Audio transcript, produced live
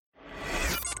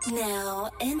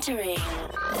Now entering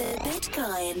the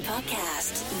Bitcoin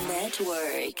Podcast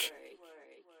Network.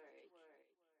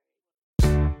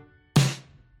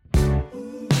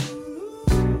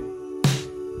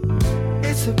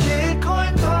 It's a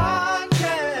Bitcoin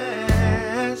Podcast.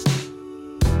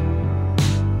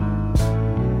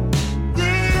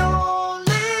 The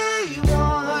only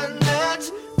one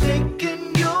that's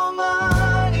making your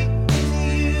money is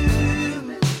you.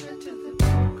 Listen to the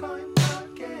Bitcoin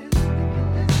Podcast.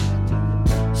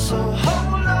 So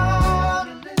hold on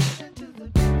and listen to the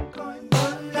Bitcoin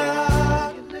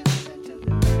Podcast. Listen to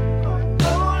the Bitcoin.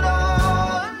 Hold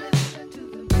on and listen to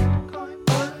the Bitcoin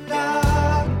Podcast.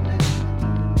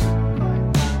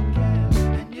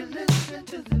 And you listen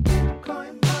to the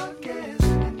Bitcoin Podcast.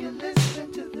 And you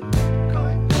listen to the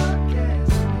Bitcoin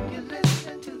Podcast. And you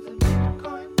listen to the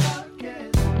Bitcoin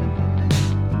Podcast.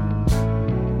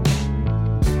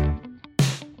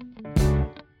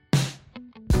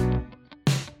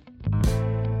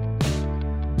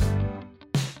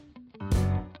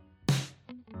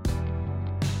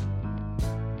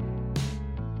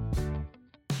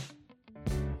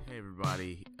 Hey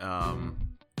everybody.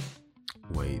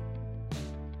 Wait.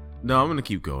 No, I'm gonna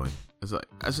keep going. It's like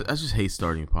I just hate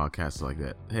starting podcasts like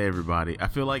that. Hey everybody. I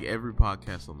feel like every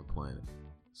podcast on the planet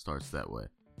starts that way.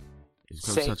 It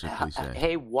becomes such a cliche.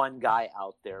 Hey, one guy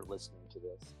out there listening to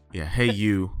this. Yeah. Hey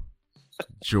you,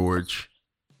 George.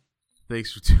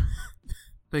 Thanks for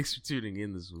thanks for tuning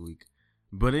in this week.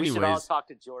 But We should all anyways, talk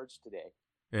to George today.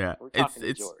 yeah, We're talking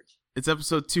to George. It's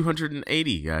episode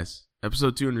 280, guys.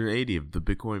 Episode 280 of the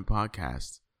Bitcoin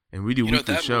Podcast, and we do You know what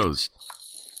weekly that shows. means?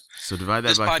 So divide that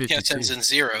This by podcast 52. ends in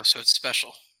 0, so it's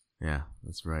special. Yeah,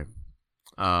 that's right.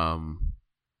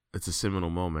 It's a seminal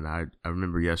moment. I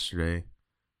remember yesterday.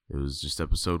 It was just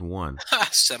episode 1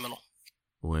 Seminal.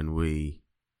 when we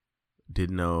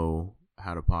didn't know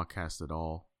how to podcast at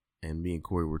all, and me and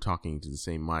Corey were talking to the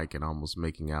same mic and almost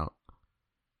making out.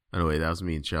 Anyway, that was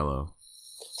me and Cello.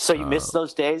 So you miss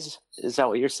those days? Is that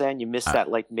what you're saying? You miss that,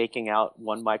 like, making out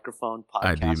one microphone podcast?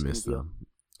 I do miss them.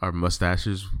 Our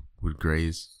mustaches would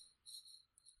graze.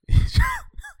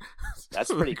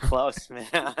 That's pretty close, man.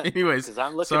 Anyways, because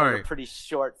I'm looking sorry. at a pretty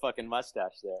short fucking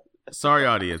mustache there. Sorry,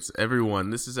 audience,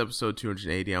 everyone. This is episode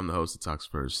 280. I'm the host that talks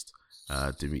first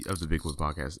of the Bitcoin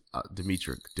Podcast,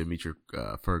 Dimitri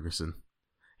Ferguson,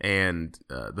 and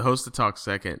the host that talks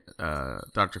second,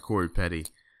 Dr. Corey Petty,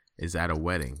 is at a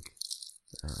wedding.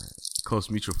 Close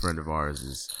mutual friend of ours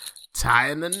is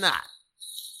tying the knot,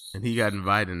 and he got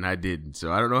invited, and I didn't.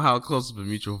 So I don't know how close of a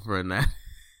mutual friend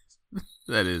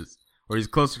that is, or he's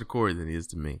closer to Corey than he is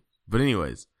to me. But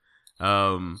anyways,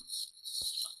 everyone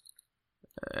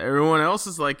else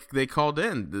is like, they called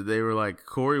in. They were like,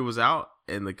 Corey was out,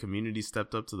 and the community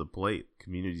stepped up to the plate.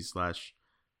 Community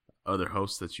 / other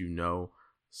hosts that you know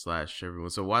 / everyone.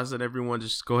 So why doesn't everyone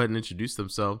just go ahead and introduce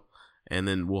themselves, and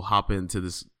then we'll hop into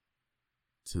this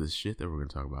shit that we're gonna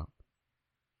talk about.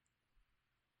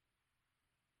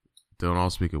 Don't all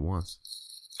speak at once.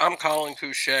 I'm Colin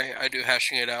Couchet. I do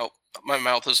hashing it out. My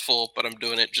mouth is full, but I'm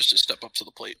doing it just to step up to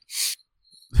the plate.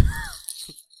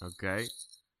 Okay,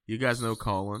 you guys know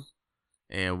Colin,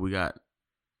 and we got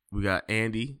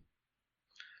Andy.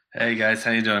 Hey guys,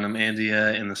 how you doing? I'm Andy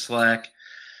in the Slack.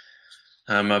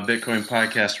 I'm a Bitcoin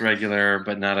Podcast regular,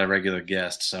 but not a regular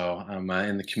guest. So I'm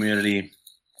in the community.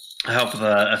 I help with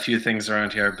a few things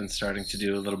around here. I've been starting to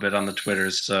do a little bit on the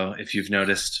Twitters. So if you've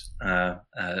noticed a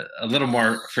little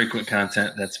more frequent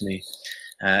content, that's me.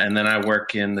 And then I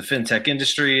work in the fintech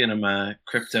industry, and I'm a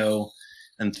crypto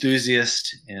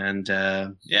enthusiast, and I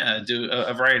do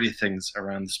a variety of things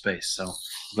around the space. So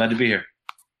glad to be here.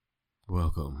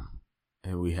 Welcome,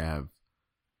 and we have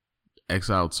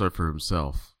Exiled Surfer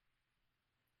himself.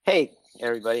 Hey,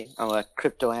 everybody. I'm a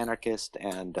crypto anarchist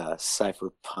and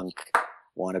cypherpunk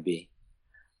wannabe.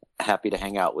 Happy to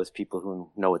hang out with people who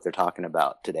know what they're talking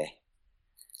about today.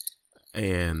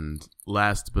 And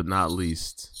last but not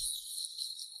least,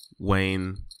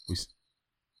 Wayne.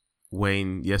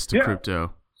 Wayne, yes to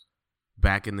crypto.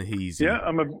 Back in the Heezy. Yeah,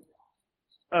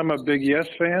 I'm a big yes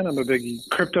fan. I'm a big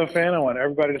crypto fan. I want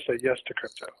everybody to say yes to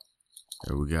crypto.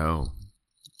 There we go.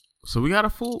 So we got a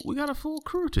full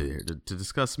crew to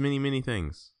discuss many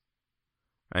things.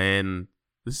 And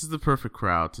this is the perfect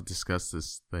crowd to discuss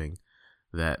this thing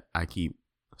that I keep.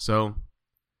 So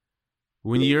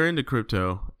when you're into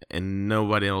crypto and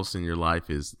nobody else in your life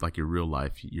is like your real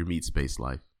life, your meat space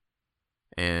life,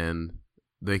 and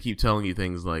they keep telling you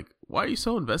things like, why are you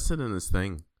so invested in this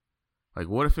thing? Like,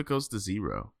 what if it goes to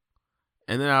zero?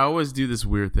 And then I always do this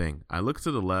weird thing. I look to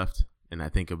the left and I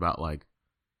think about, like,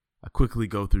 I quickly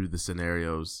go through the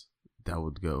scenarios that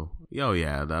would go, oh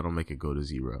yeah, that'll make it go to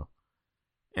zero.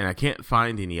 And I can't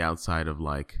find any outside of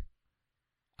like,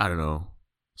 I don't know,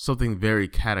 something very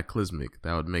cataclysmic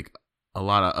that would make a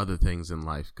lot of other things in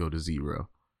life go to zero.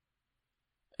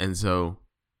 And so,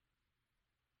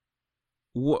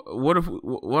 why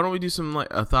don't we do some like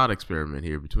a thought experiment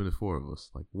here between the four of us?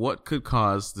 Like, what could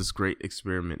cause this great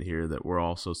experiment here that we're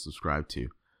all so subscribed to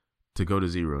go to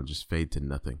zero and just fade to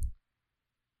nothing?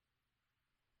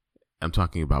 I'm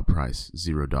talking about price,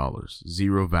 $0,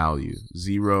 zero value,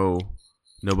 zero.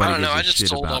 Nobody gives a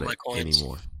shit about it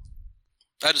anymore.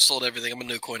 I just sold everything. I'm a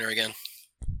new coiner again.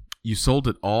 You sold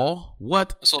it all?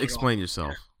 What? Explain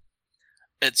yourself.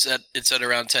 It's at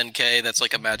around 10K. That's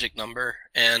like a magic number,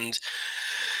 and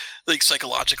like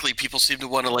psychologically, people seem to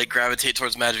want to like gravitate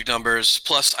towards magic numbers.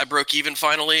 Plus, I broke even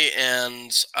finally,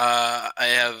 and I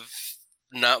have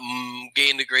not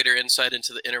gained a greater insight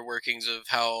into the inner workings of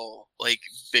how like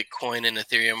Bitcoin and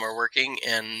Ethereum are working,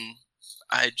 and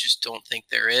I just don't think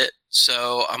they're it.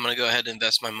 So I'm going to go ahead and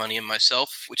invest my money in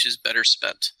myself, which is better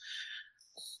spent.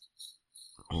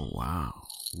 Oh, wow.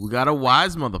 We got a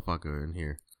wise motherfucker in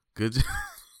here. Good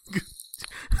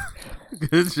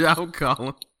job,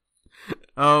 Colin.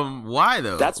 Why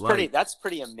though? That's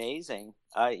pretty amazing.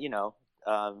 You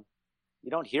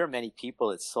don't hear many people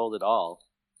that sold it all,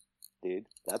 dude.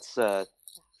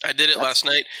 I did it last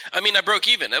night. I mean, I broke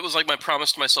even. That was like my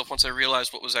promise to myself once I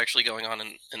realized what was actually going on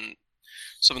in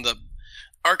some of the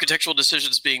architectural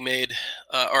decisions being made,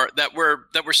 or that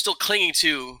we're still clinging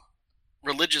to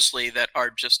religiously, that are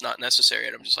just not necessary.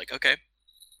 And I'm just like, okay,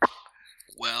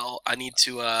 well, I need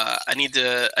to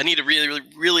really, really,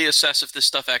 really assess if this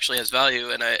stuff actually has value.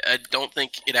 And I don't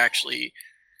think it actually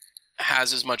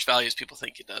has as much value as people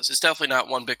think it does. It's definitely not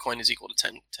one Bitcoin is equal to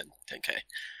 10K.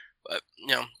 But,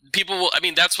 people will, I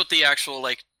mean, that's what the actual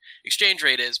like exchange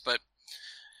rate is. But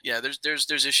yeah,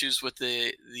 there's issues with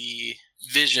the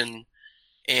vision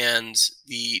and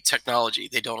the technology.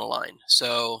 They don't align.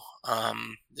 So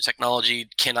the technology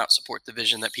cannot support the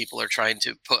vision that people are trying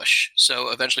to push.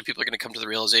 So eventually people are going to come to the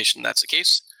realization that's the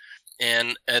case.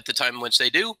 And at the time in which they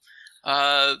do,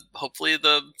 hopefully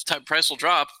the price will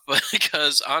drop. But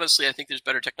because honestly, I think there's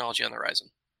better technology on the horizon.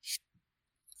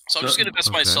 So I'm just going to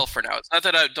invest myself for now. It's not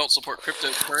that I don't support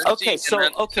cryptocurrency.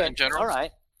 Okay, in general. all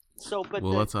right. So, but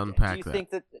let's unpack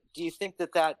that. Do you think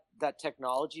that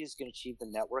technology is going to achieve the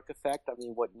network effect? I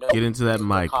mean, get into that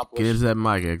mic. Get into that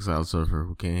mic, Exile Surfer.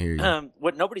 We can't hear you.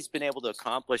 What nobody's been able to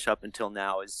accomplish up until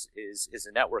now is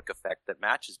a network effect that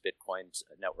matches Bitcoin's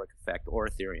network effect or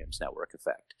Ethereum's network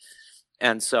effect.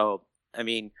 And so, I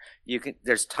mean,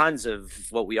 there's tons of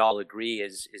what we all agree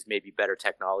is maybe better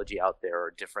technology out there,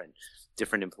 or different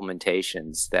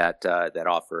implementations that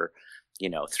offer,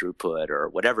 throughput or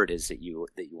whatever it is that you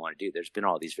want to do. There's been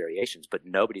all these variations, but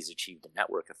nobody's achieved a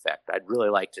network effect. I'd really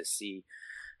like to see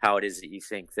how it is that you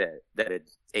think that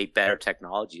a better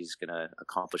technology is going to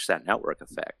accomplish that network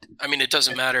effect. I mean, it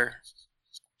doesn't matter.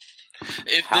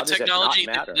 If how the does technology, it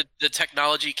not matter? The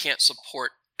technology can't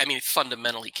support. I mean,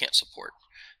 fundamentally can't support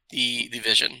the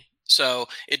vision. So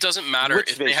it doesn't matter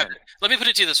Which if vision? they have. Let me put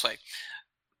it to you this way: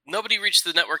 nobody reached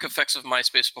the network effects of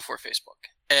MySpace before Facebook,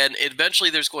 and eventually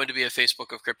there's going to be a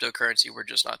Facebook of cryptocurrency. We're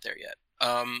just not there yet.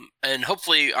 And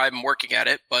hopefully, I'm working at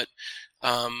it. But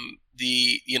like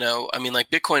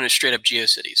Bitcoin is straight up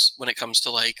GeoCities when it comes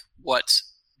to like what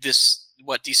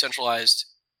decentralized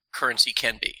currency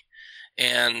can be.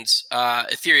 And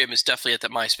Ethereum is definitely at the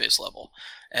MySpace level.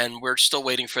 And we're still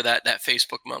waiting for that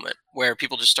Facebook moment where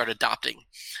people just start adopting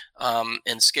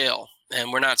and scale.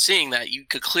 And we're not seeing that. You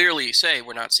could clearly say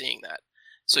we're not seeing that.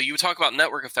 So you talk about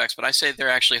network effects, but I say they're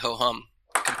actually ho-hum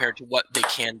compared to what they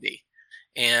can be.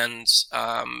 And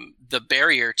the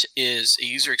barrier is a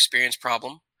user experience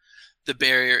problem. The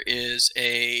barrier is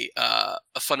a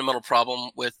fundamental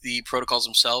problem with the protocols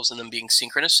themselves and them being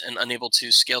synchronous and unable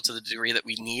to scale to the degree that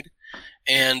we need.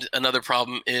 And another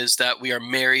problem is that we are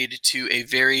married to a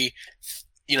very,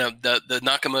 the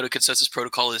Nakamoto Consensus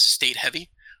Protocol is state heavy.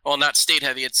 Well, not state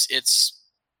heavy. It's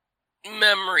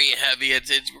memory heavy. It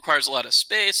requires a lot of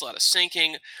space, a lot of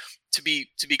syncing to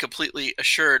be completely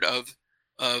assured of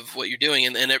what you're doing.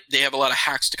 And they have a lot of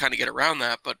hacks to kind of get around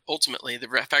that. But ultimately, the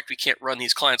fact we can't run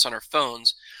these clients on our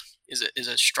phones is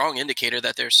a strong indicator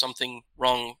that there's something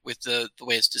wrong with the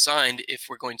way it's designed if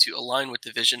we're going to align with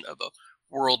the vision of a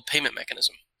world payment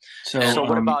mechanism. So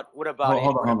what about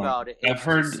I've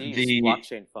heard HTC's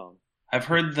blockchain phone? I've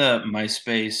heard the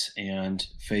MySpace and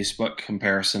Facebook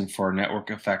comparison for network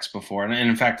effects before, and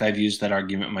in fact, I've used that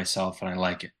argument myself, and I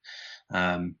like it.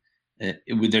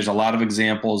 There's a lot of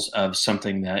examples of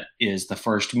something that is the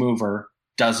first mover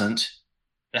doesn't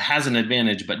has an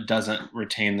advantage but doesn't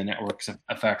retain the network's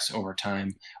effects over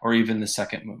time, or even the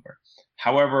second mover.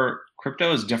 However,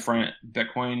 crypto is different,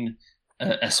 Bitcoin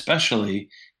especially,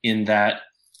 in that,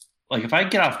 like, if I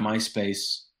get off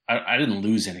MySpace, I didn't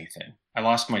lose anything. I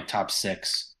lost my top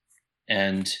 6,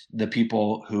 and the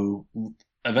people who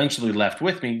eventually left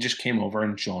with me just came over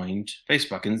and joined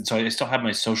Facebook. And so I still have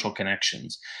my social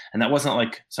connections, and that wasn't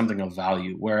like something of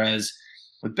value. Whereas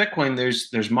with Bitcoin,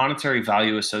 there's monetary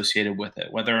value associated with it,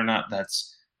 whether or not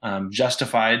that's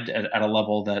justified at a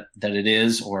level that it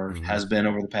is or has been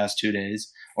over the past 2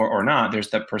 days or not. There's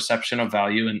that perception of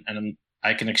value, and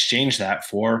I can exchange that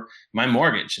for my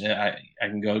mortgage. I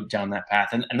can go down that path.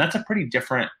 And that's a pretty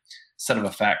different set of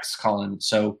effects, Colin.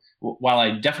 So while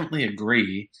I definitely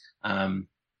agree,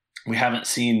 we haven't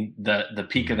seen the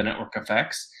peak of the network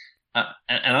effects.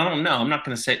 And I don't know. I'm not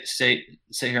going to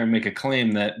sit here and make a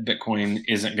claim that Bitcoin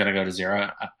isn't going to go to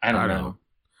zero. I don't know.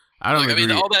 I don't. Look,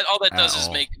 agree all that does is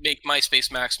all. make MySpace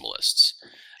maximalists,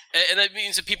 and that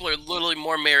means that people are literally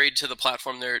more married to the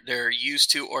platform they're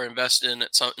used to or invested in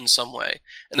it in some way,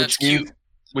 and that's cute.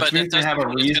 Which means they have a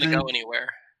reason. It's going to go anywhere.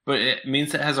 But it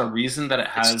means it has a reason that it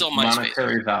has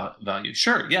monetary value.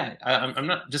 Sure, yeah, I'm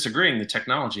not disagreeing the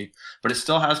technology, but it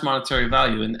still has monetary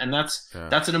value, and that's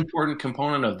an important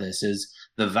component of this. Is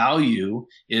the value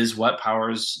is what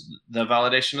powers the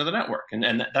validation of the network,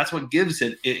 and that's what gives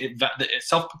it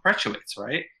self-perpetuates,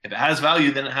 right? If it has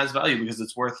value, then it has value because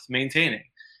it's worth maintaining.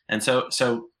 And so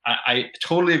I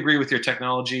totally agree with your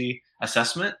technology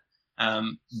assessment.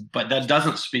 But that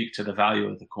doesn't speak to the value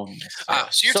of the coin.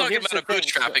 So you're talking about a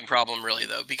bootstrapping problem, really,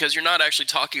 though, because you're not actually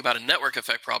talking about a network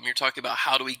effect problem. You're talking about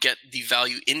how do we get the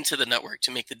value into the network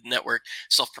to make the network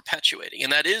self-perpetuating,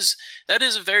 and that is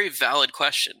a very valid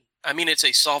question. I mean, it's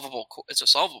a solvable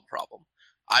problem.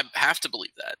 I have to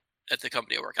believe that at the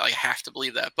company I work at. I have to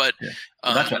believe that. But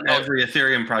that's what every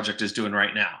Ethereum project is doing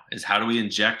right now: is how do we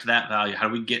inject that value? How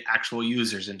do we get actual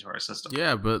users into our system?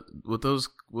 Yeah, but what those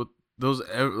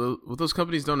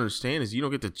companies don't understand is you don't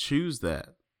get to choose that.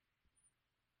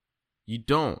 You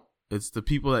don't. It's the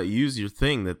people that use your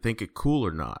thing that think it cool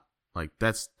or not. Like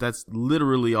that's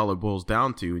literally all it boils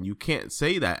down to. And you can't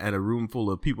say that at a room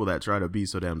full of people that try to be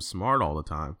so damn smart all the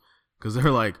time, because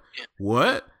they're like,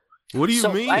 "What? What do you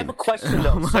mean?" I have a question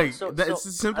though. It's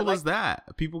as simple as that.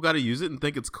 People got to use it and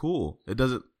think it's cool. It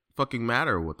doesn't fucking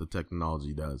matter what the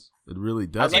technology does. It really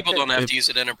doesn't. People don't have to use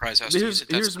it. Enterprise has to use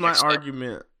it. Here's my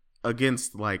argument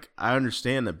against, like, I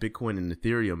understand that Bitcoin and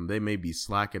Ethereum, they may be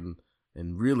slacking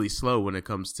and really slow when it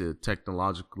comes to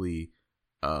technologically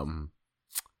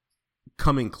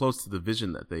coming close to the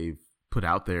vision that they've put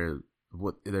out there,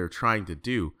 what they're trying to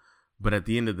do. But at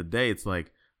the end of the day, it's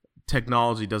like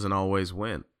technology doesn't always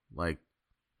win. Like,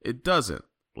 it doesn't.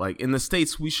 Like, in the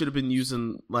States, we should have been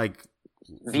using, like,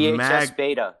 VHS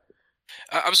beta.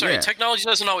 I'm sorry, technology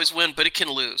doesn't always win, but it can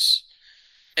lose.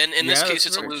 And in this case,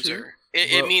 it's a loser. True.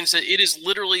 It means that it is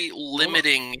literally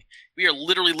limiting. We are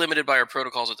literally limited by our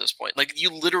protocols at this point. Like,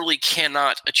 you literally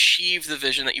cannot achieve the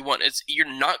vision that you want. You're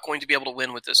not going to be able to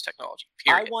win with this technology.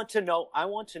 Period. I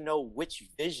want to know which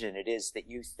vision it is that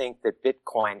you think that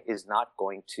Bitcoin is not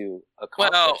going to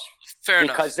accomplish. Well, fair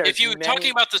because enough. If you're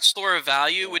talking about the store of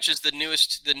value, which is the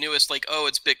newest, like, oh,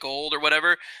 it's Bitgold or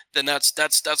whatever, then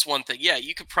that's one thing. Yeah,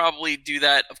 you could probably do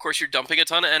that. Of course, you're dumping a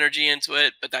ton of energy into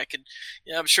it, but that could,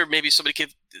 I'm sure maybe somebody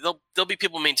could. There'll be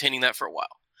people maintaining that for a while.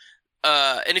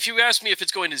 And if you ask me if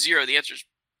it's going to zero, the answer is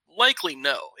likely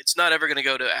no. It's not ever going to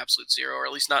go to absolute zero, or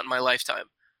at least not in my lifetime.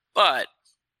 But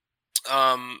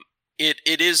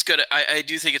it is good. I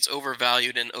do think it's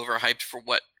overvalued and overhyped for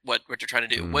what they're trying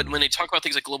to do. When they talk about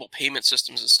things like global payment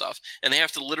systems and stuff, and they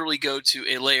have to literally go to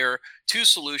a layer 2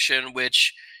 solution,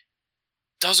 which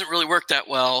doesn't really work that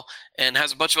well and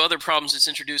has a bunch of other problems it's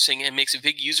introducing and makes a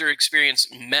big user experience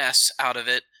mess out of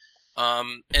it.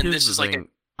 And this is like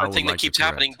a thing that keeps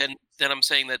happening, then I'm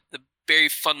saying that the very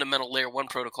fundamental layer 1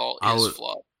 protocol is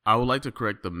flawed. I would like to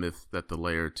correct the myth that the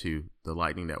layer 2, the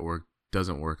Lightning Network,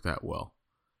 doesn't work that well.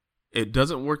 It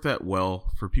doesn't work that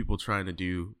well for people trying to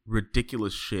do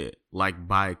ridiculous shit like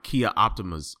buy Kia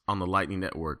Optimas on the Lightning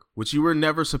Network, which you were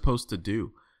never supposed to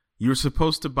do. You were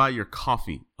supposed to buy your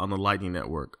coffee on the Lightning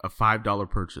Network, a $5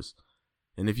 purchase.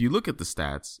 And if you look at the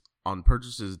stats on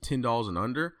purchases of $10 and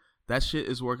under, that shit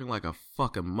is working like a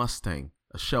fucking Mustang,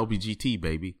 a Shelby GT,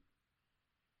 baby.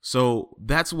 So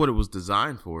that's what it was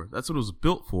designed for. That's what it was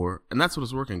built for. And that's what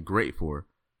it's working great for.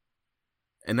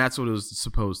 And that's what it was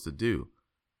supposed to do.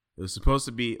 It was supposed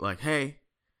to be like, hey,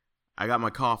 I got my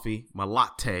coffee, my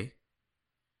latte.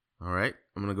 All right,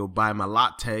 I'm going to go buy my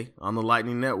latte on the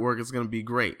Lightning Network. It's going to be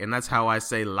great. And that's how I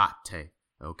say latte.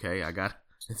 Okay,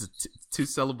 it's a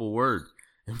 2-syllable word.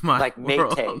 in my Like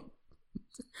world. Maytag.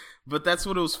 But that's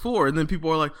what it was for. And then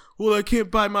people are like, well, I can't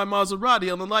buy my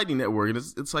Maserati on the Lightning Network. And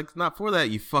it's like, not for that,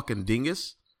 you fucking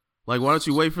dingus. Like, why don't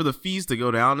you wait for the fees to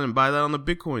go down and buy that on the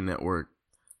Bitcoin network?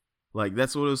 Like,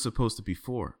 that's what it was supposed to be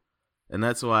for. And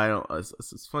that's why I don't.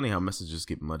 It's funny how messages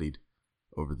get muddied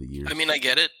over the years. I mean, I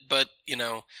get it, but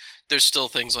there's still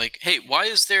things like, hey, why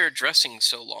is their addressing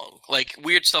so long? Like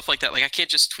weird stuff like that. Like I can't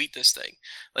just tweet this thing.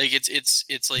 Like it's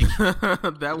like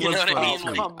that was you know what funny. I mean?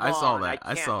 Tweet. Come I saw on, that.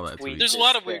 I saw that tweet. There's a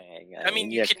lot of weird. I mean,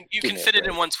 you can fit it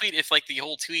in one tweet if like the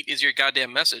whole tweet is your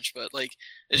goddamn message, but like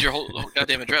is your whole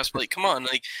goddamn address. But like, come on,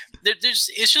 like there's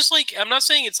it's just like I'm not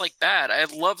saying it's like bad. I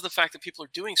love the fact that people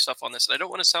are doing stuff on this, and I don't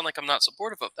want to sound like I'm not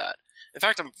supportive of that. In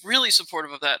fact, I'm really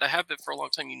supportive of that. I have been for a long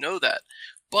time. You know that.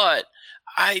 But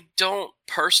I don't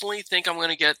personally think I'm going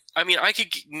to get – I mean, I could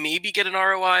maybe get an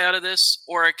ROI out of this,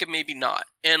 or I could maybe not.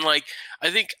 And, like, I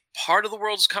think part of the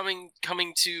world's coming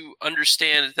to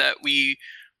understand that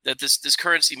that this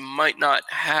currency might not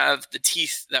have the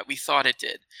teeth that we thought it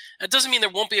did. That doesn't mean there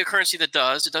won't be a currency that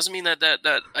does. It doesn't mean that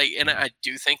I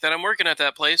do think that I'm working at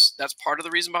that place. That's part of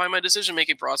the reason behind my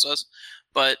decision-making process.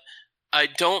 But I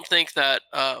don't think that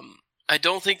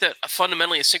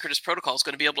fundamentally a synchronous protocol is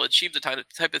going to be able to achieve the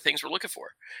type of things we're looking for.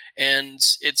 And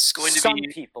it's going to Some be...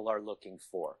 people are looking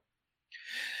for.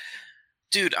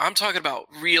 Dude, I'm talking about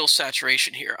real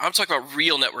saturation here. I'm talking about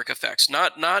real network effects,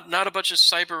 not a bunch of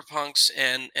cyberpunks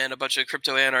and a bunch of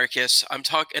crypto anarchists. I'm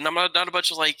not a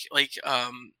bunch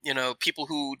of people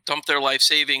who dump their life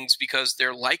savings because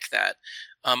they're like that.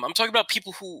 I'm talking about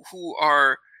people who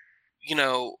are,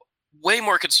 way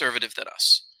more conservative than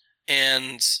us.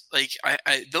 And like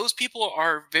those people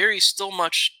are very still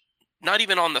much not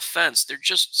even on the fence. They're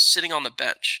just sitting on the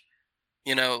bench,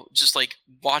 just like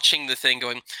watching the thing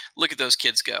going, look at those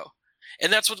kids go.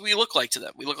 And that's what we look like to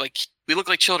them. We look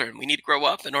like children. We need to grow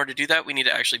up. In order to do that, we need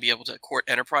to actually be able to court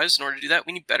enterprise. In order to do that,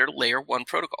 we need better layer 1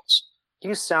 protocols.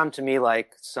 You sound to me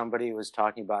like somebody was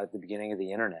talking about at the beginning of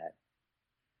the internet.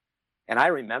 And I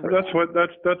remember that's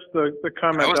the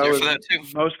comment I was I there was for that too.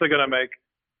 mostly going to make.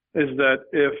 Is that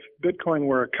if Bitcoin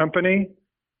were a company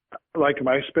like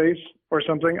MySpace or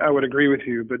something, I would agree with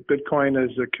you. But Bitcoin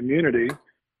is a community.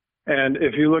 And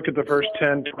if you look at the first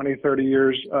 10, 20, 30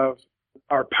 years of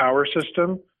our power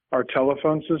system, our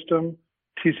telephone system,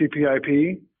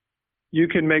 TCP/IP, you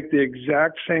can make the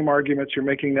exact same arguments you're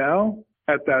making now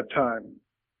at that time.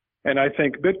 And I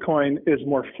think Bitcoin is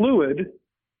more fluid,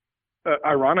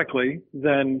 ironically,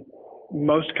 than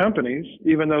most companies,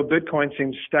 even though Bitcoin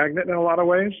seems stagnant in a lot of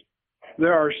ways.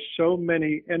 There are so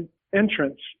many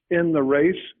entrants in the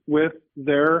race with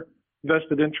their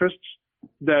vested interests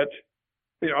that,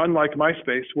 unlike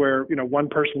MySpace, where, one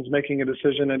person's making a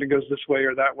decision and it goes this way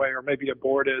or that way, or maybe a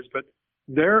board is, but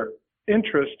their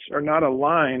interests are not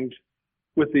aligned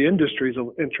with the industry's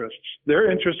interests. Their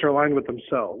interests are aligned with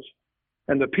themselves.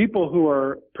 And the people who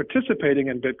are participating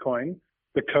in Bitcoin,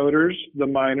 the coders, the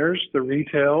miners, the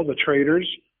retail, the traders,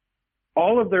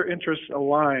 all of their interests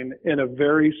align in a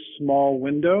very small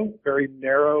window, very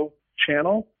narrow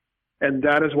channel. And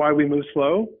that is why we move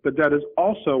slow. But that is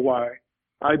also why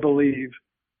I believe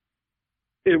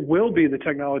it will be the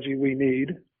technology we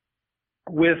need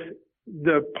with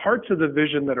the parts of the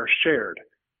vision that are shared.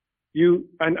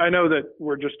 I know that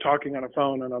we're just talking on a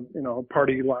phone on a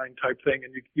party line type thing,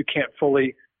 and you can't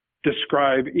fully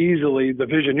describe easily the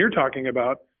vision you're talking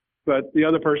about, but the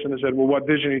other person has said, well, what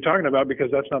vision are you talking about?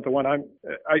 Because that's not the one I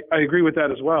agree with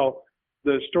that as well.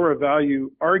 The store of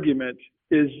value argument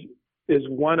is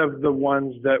one of the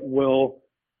ones that will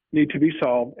need to be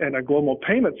solved, and a global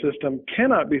payment system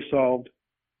cannot be solved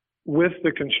with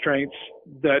the constraints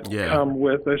that come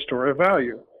with a store of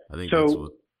value. I think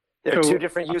there are two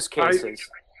different use cases,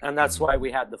 and that's why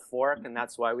we had the fork, and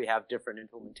that's why we have different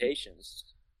implementations.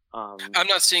 I'm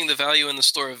not seeing the value in the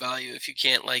store of value if you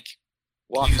can't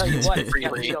Well, I'll tell you what,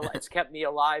 it's kept me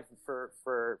alive for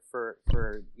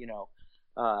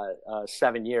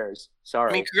 7 years. Sorry.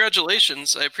 I mean,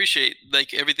 congratulations. I appreciate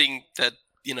everything that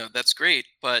that's great,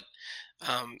 but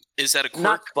is that a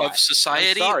quirk of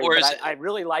society, or is I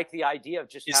really like the idea of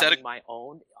just having my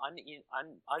own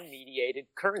unmediated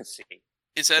currency.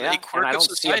 Is that a quirk of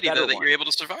society that you're able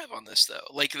to survive on this, though?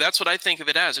 That's what I think of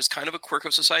it as. It's kind of a quirk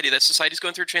of society. That society's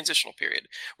going through a transitional period.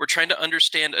 We're trying to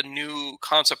understand a new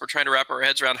concept. We're trying to wrap our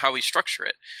heads around how we structure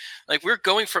it. We're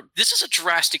going from – this is a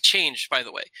drastic change, by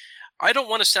the way. I don't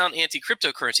want to sound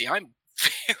anti-cryptocurrency. I'm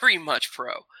very much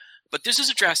pro. But this is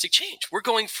a drastic change. We're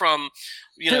going from,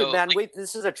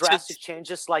 this is a drastic change,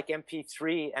 just like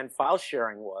MP3 and file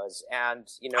sharing was, and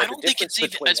I don't think it's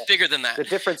even as bigger than that. The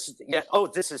difference,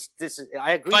 this is.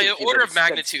 I agree. By with an order of it's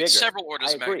magnitude, bigger. several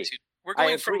orders of magnitude. We're I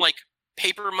going from agree. like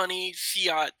paper money,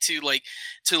 fiat to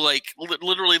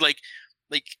literally like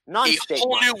a Non-state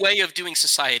whole money. new way of doing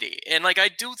society. And like I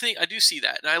do see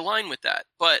that, and I align with that.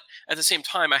 But at the same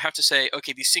time, I have to say,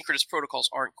 okay, these synchronous protocols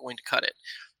aren't going to cut it.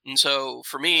 And so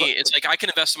for me, it's like I can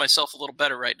invest in myself a little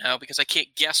better right now because I can't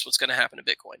guess what's going to happen to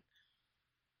Bitcoin.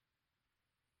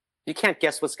 You can't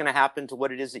guess what's going to happen to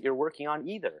what it is that you're working on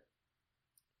either.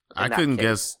 I in that couldn't case.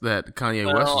 guess that Kanye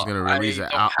Well, West was going to I release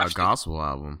don't a have to. gospel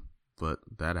album, but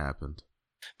that happened.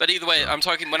 But either way, Yeah.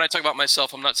 when I talk about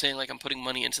myself, I'm not saying like I'm putting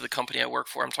money into the company I work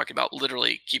for. I'm talking about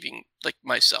literally keeping like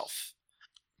myself.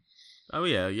 Oh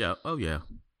yeah.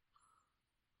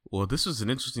 Well, this was an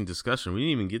interesting discussion. We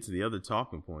didn't even get to the other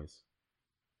talking points.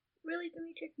 Really,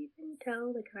 Demetrius, you can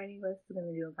tell that Kanye West is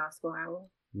going to do a gospel album.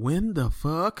 When the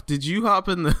fuck did you hop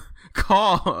in the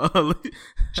call?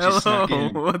 She Hello, snuck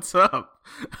in. what's up?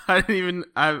 I didn't even.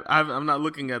 I'm not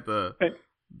looking at the Hey,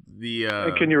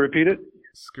 can you repeat it?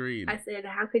 screen. I said,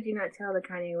 how could you not tell that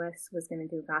Kanye West was going to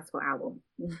do a gospel album?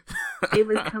 It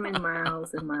was coming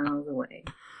miles and miles away.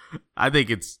 I think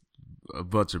it's a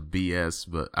bunch of BS,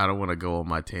 but I don't want to go on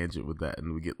my tangent with that,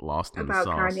 and we get lost in About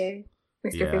the sauce. Kanye,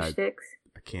 Mr. Yeah, Fish Sticks.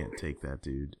 I can't take that,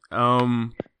 dude.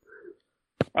 I'm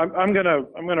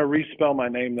gonna respell my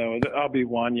name though. I'll be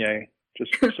Wanye,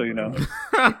 just so you know.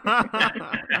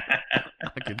 I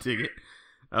can dig it.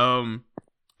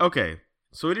 Okay,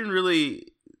 so we didn't really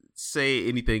say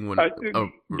anything when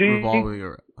revolving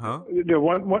or huh? Yeah,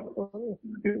 one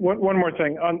more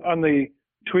thing on the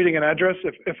tweeting an address.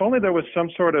 If only there was some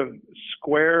sort of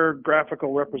square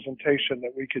graphical representation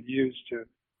that we could use to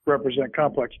represent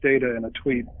complex data in a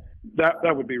tweet. That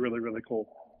would be really, really cool.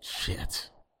 Shit.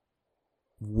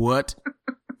 What?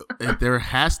 There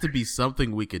has to be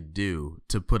something we could do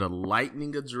to put a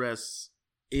lightning address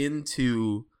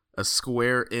into a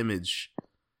square image,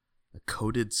 a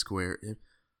coded square.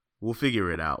 We'll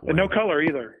figure it out. And no color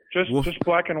either. Just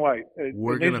black and white. It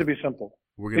needs to be simple.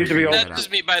 We're Needs to be figure old. it That's just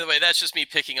out. me, by the way. That's just me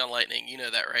picking on Lightning. You know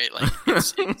that, right? Like,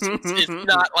 it's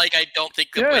not like I don't think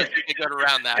the ways we can get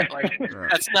around that. Like,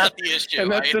 that's not the issue.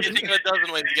 And I that's think of a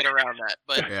dozen ways to get around that,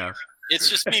 but Yeah. it's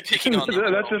just me picking on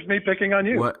them. That's just me picking on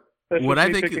you. What? That's What just I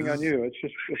me think picking is- on you. It's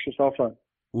just all fun.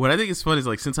 What I think is funny is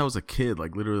like since I was a kid,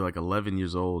 like literally like 11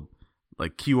 years old,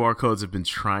 like QR codes have been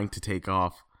trying to take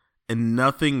off, and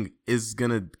nothing is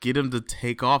gonna get them to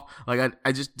take off. Like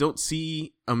I just don't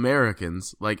see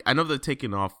Americans. Like I know they're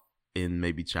taking off in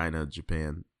maybe China,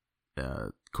 Japan,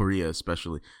 Korea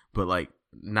especially, but like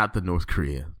not the North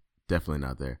Korea, definitely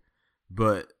not there.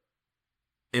 But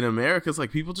in America, it's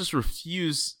like people just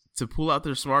refuse to pull out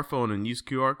their smartphone and use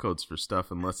QR codes for stuff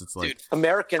unless it's like Dude,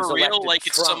 Americans for real, elected like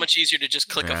it's so Trump. much easier to just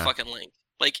click a Yeah. fucking link.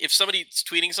 Like if somebody's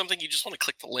tweeting something, you just want to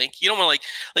click the link. You don't want to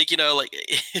like you know, like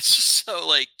it's just so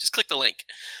like just click the link.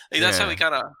 Like that's how we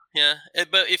kind of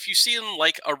But if you see them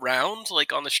like around,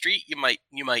 like on the street, you might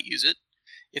use it.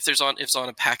 If it's on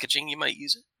a packaging, you might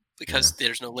use it because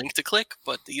there's no link to click.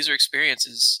 But the user experience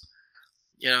is,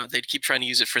 they'd keep trying to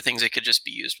use it for things that could just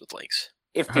be used with links.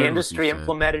 If I the heard what industry you said.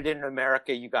 implemented it in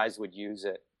America, you guys would use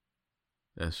it.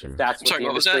 that's true. If that's what Sorry, the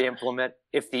what was industry that?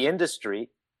 if the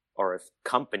industry or if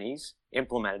companies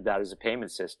implemented that as a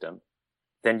payment system,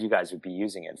 then you guys would be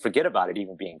using it. Forget about it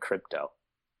even being crypto.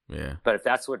 Yeah. But if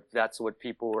that's what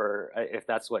people were, if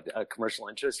that's what commercial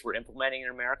interests were implementing in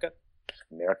America,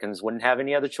 Americans wouldn't have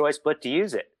any other choice but to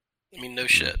use it. I mean, no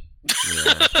shit.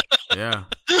 Yeah.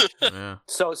 Yeah.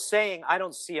 So saying I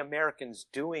don't see Americans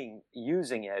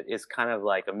using it is kind of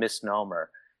like a misnomer.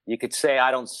 You could say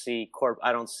I don't see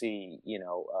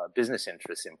business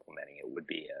interests implementing it would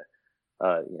be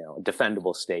a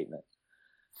defendable statement.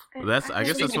 Well, I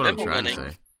guess that's what I'm trying to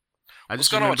say. I What's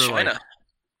just going on with remember,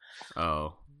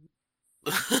 China?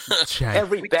 China.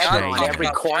 Every We beggar gotta on talk every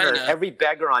about corner, China. every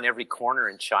beggar on every corner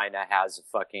in China has a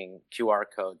fucking QR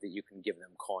code that you can give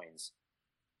them coins.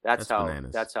 That's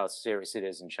bananas. how serious it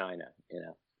is in China.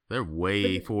 They're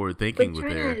way But- forward But thinking with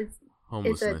China their is a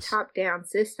homelessness. top-down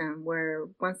system where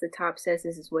once the top says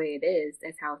this is the way it is,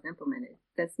 that's how it's implemented.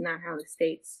 That's not how the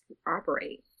states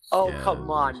operate. Oh, Yeah, come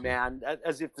on, that's- man!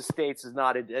 As if the states is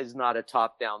not a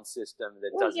top-down system that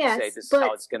Well, doesn't yes, say this is but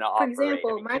how it's going to For operate.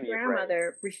 example, I mean, my give me a break.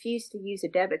 grandmother refused to use a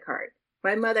debit card.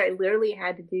 My mother literally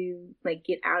had to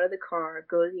get out of the car,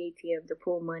 go to the ATM to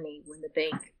pull money when the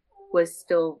bank was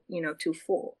still, too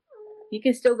full. You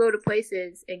can still go to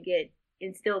places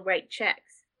and still write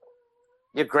checks.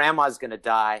 Your grandma's going to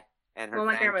die, and her Well,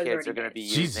 my grandma's grandkids already are going to dead. be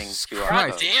Jesus using QR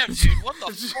Christ. codes. Damn, dude, what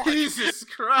the fuck? Jesus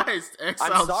Christ, I'm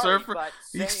Exile sorry, Surfer. but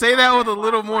You saying say my that with a grandma-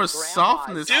 little my more grandma is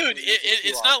softness. not Dude, gonna use the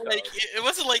it's QR not like code. it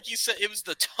wasn't like you said. It was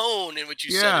the tone in which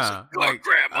you said. Yeah, It's like, like,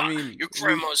 Grandma, I mean, your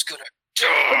grandma's gonna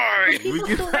Die! People We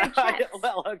still get- write checks.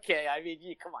 Well, okay. I mean,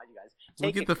 come on, you guys. We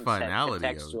Take get it the finality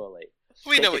of it. contextually.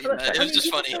 We know what Take you it meant. It was just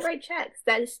people funny. still write checks.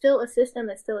 That is still a system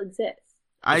that still exists.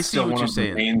 I It's see still what one you're of the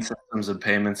saying. main systems of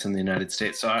payments in the United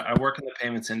States. So I work in the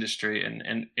payments industry,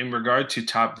 and in regard to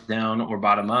top down or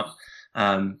bottom up,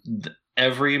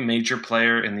 every major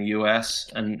player in the U.S.,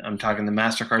 and I'm talking the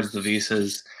MasterCards, the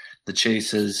Visas, the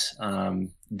Chases,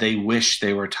 they wish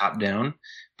they were top down,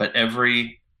 but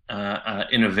every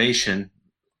innovation,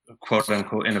 quote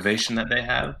unquote innovation that they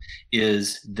have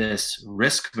is this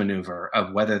risk maneuver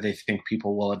of whether they think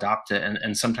people will adopt it,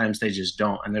 and sometimes they just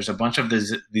don't. And there's a bunch of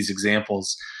these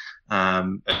examples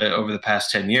over the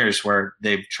past 10 years where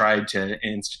they've tried to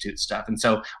institute stuff. And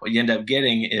so what you end up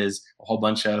getting is a whole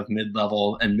bunch of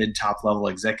mid-level and mid-top level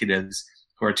executives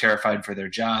who are terrified for their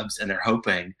jobs, and they're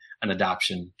hoping an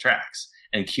adoption tracks.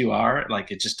 And QR, like,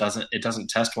 it doesn't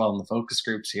test well in the focus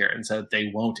groups here, and so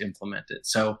they won't implement it.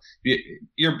 So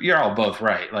you're all both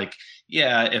right. Like,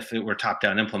 yeah, if it were top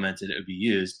down implemented, it would be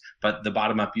used, but the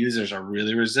bottom up users are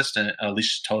really resistant.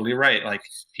 Alicia's totally right. Like,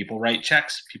 people write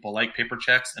checks, people like paper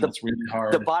checks, and it's really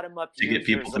hard The bottom up to get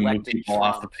people to move people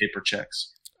off the paper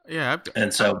checks. Yeah,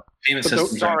 And so payment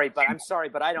systems. I'm sorry,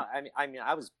 but I don't. I mean,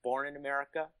 I was born in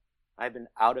America. I've been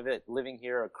out of it, living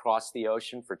here across the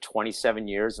ocean for 27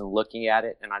 years and looking at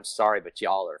it, and I'm sorry, but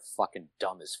y'all are fucking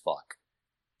dumb as fuck.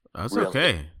 that's Really.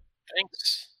 okay.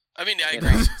 Thanks. I mean, I You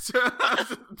agree.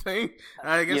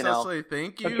 I guess You know. I'll say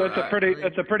thank you.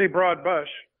 It's a pretty broad brush.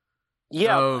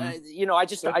 Yeah, I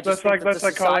just That's think like that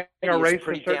the calling society a is race a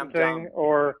pretty certain damn thing dumb,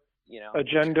 or you know. a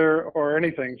gender or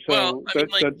anything. So Well, I mean,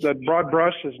 that broad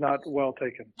brush is not well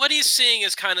taken. What he's seeing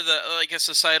is kind of the like a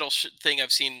societal thing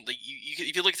I've seen. Like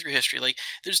if you look through history, like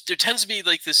there tends to be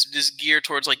like this gear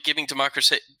towards like giving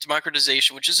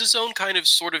democratization, which is its own kind of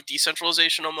sort of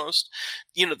decentralization almost.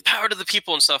 You know, the power to the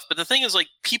people and stuff. But the thing is, like,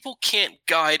 people can't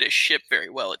guide a ship very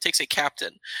well. It takes a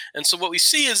captain, and so what we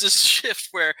see is this shift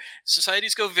where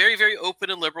societies go very, very open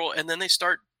and liberal, and then they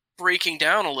start breaking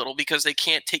down a little because they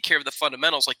can't take care of the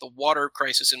fundamentals, like the water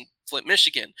crisis in Flint,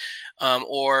 Michigan,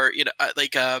 or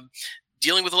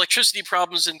dealing with electricity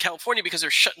problems in California because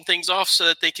they're shutting things off so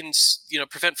that they can,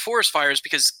 prevent forest fires,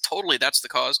 because totally that's the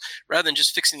cause, rather than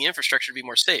just fixing the infrastructure to be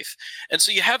more safe. And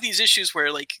so you have these issues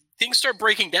where like things start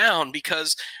breaking down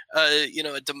because a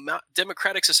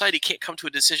democratic society can't come to a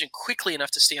decision quickly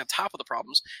enough to stay on top of the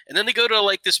problems, and then they go to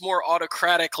like this more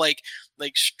autocratic, like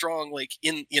strong, like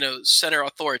in center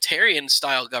authoritarian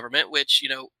style government, which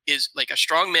is like a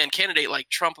strongman candidate like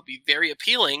Trump would be very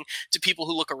appealing to people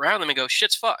who look around them and go,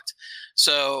 shit's fucked.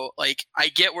 So like I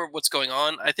get what's going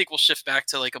on. I think we'll shift back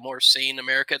to like a more sane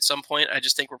America at some point. I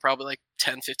just think we're probably like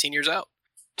 10-15 years out.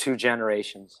 2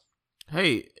 generations.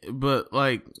 Hey, but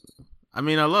like, I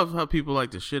mean, I love how people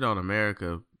like to shit on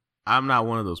America. I'm not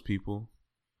one of those people.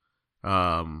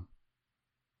 But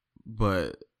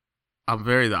I'm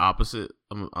very the opposite.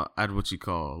 I'd what you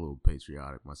call a little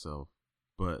patriotic myself.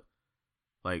 But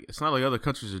like, it's not like other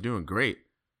countries are doing great.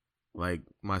 Like,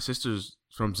 my sister's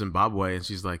from Zimbabwe, and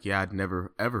she's like, yeah, I'd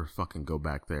never ever fucking go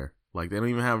back there. Like, they don't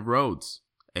even have roads,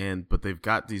 but they've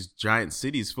got these giant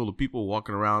cities full of people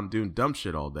walking around doing dumb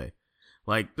shit all day.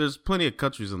 Like, there's plenty of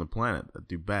countries on the planet that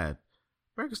do bad.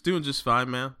 America's doing just fine,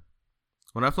 man.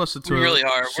 When I flush the toilet, We really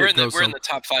are. We're in shit the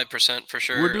top 5% for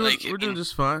sure. We're doing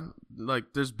just fine.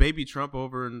 Like, there's baby Trump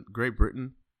over in Great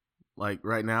Britain, like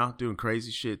right now, doing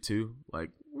crazy shit too. Like,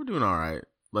 we're doing all right.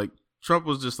 Like, Trump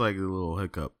was just like a little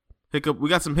hiccup. We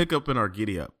got some hiccup in our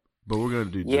giddy up, but we're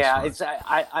gonna do just fine. It's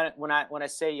when I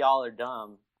say y'all are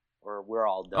dumb, or we're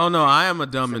all dumb. Oh no, I am a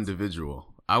dumb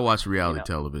individual. I watch reality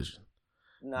television.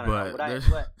 No. But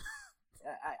But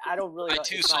I don't really. I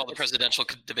too saw the presidential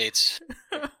debates.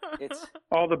 It's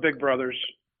All the big brothers.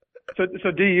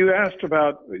 So D, you asked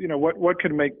about what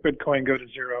could make Bitcoin go to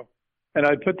zero, and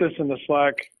I put this in the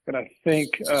Slack, and I think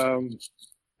a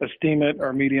Steemit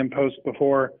or Medium post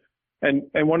before, and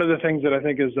one of the things that I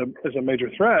think is a major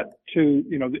threat to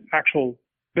the actual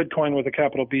Bitcoin with a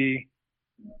capital B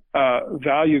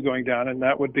value going down, and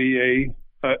that would be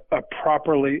a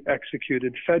properly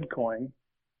executed Fed coin,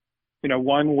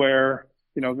 one where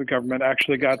the government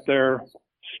actually got their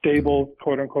stable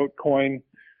quote unquote coin.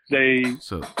 They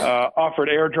offered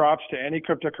airdrops to any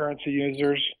cryptocurrency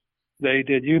users. They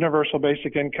did universal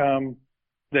basic income.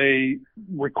 They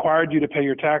required you to pay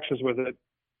your taxes with it.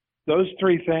 Those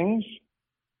 3 things,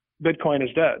 Bitcoin is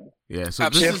dead. Yeah, so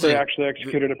Absolutely. If they actually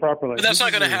executed it properly. But that's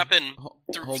not going to happen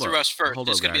Hold through up. us first. Hold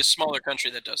It's up, going to be a guys. smaller country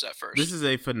that does that first. This is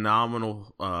a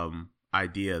phenomenal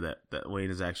idea that Wayne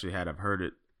has actually had. I've heard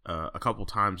it a couple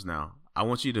times now. I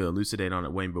want you to elucidate on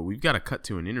it, Wayne, but we've got to cut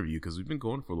to an interview because we've been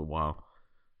going for a little while.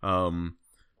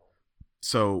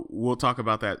 So we'll talk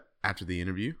about that after the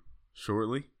interview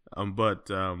shortly.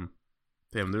 Damn,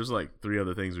 there's like 3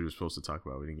 other things we were supposed to talk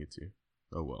about we didn't get to.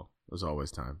 Oh well, there's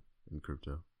always time in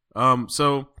crypto.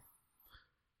 So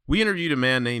we interviewed a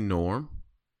man named Norm.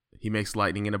 He makes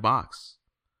lightning in a box.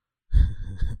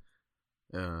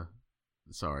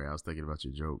 Sorry, I was thinking about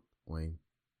your joke, Wayne.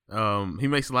 He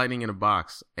makes lightning in a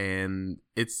box, and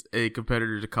it's a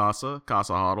competitor to Casa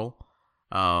HODL.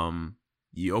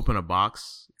 You open a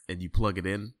box and you plug it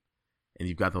in, and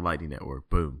you've got the Lightning Network.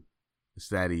 Boom. It's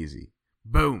that easy.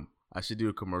 Boom. I should do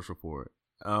a commercial for it.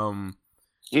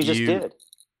 You just did.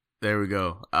 There we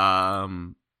go.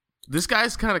 This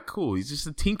guy's kind of cool. He's just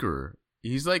a tinkerer.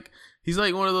 He's like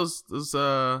one of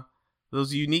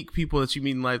those unique people that you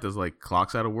meet in life that's like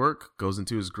clocks out of work, goes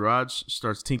into his garage,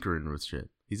 starts tinkering with shit.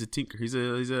 He's a tinker. He's a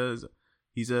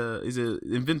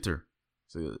inventor.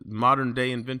 He's a modern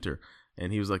day inventor.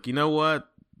 And he was like, you know what?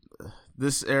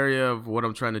 This area of what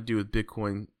I'm trying to do with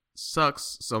Bitcoin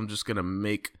sucks, so I'm just gonna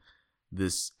make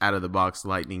this out of the box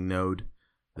Lightning node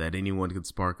that anyone can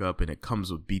spark up, and it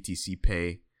comes with BTC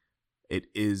Pay. It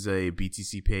is a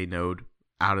BTC Pay node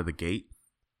out of the gate,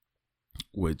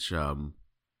 which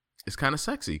is kind of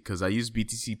sexy because I used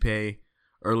BTC Pay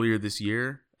earlier this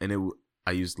year, and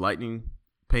I used Lightning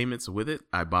payments with it.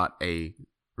 I bought a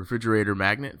refrigerator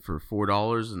magnet for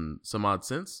 $4 and some odd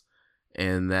cents,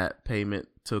 and that payment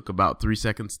took about 3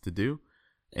 seconds to do,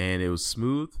 and it was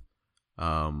smooth.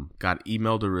 Got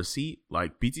emailed a receipt.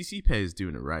 Like, BTC Pay is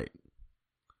doing it right.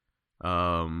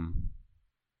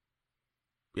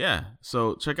 Yeah,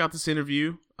 so check out this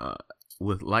interview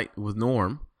with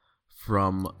Norm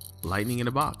from Lightning in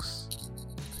a Box.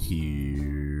 Here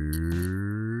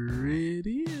it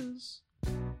is.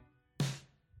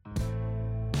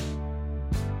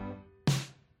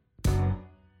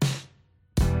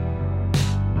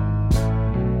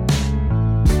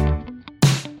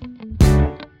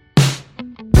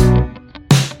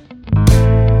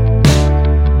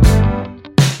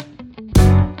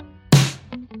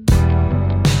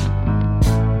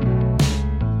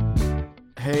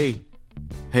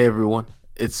 Hey everyone,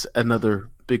 it's another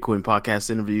Bitcoin podcast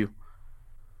interview,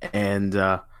 and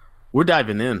we're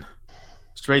diving in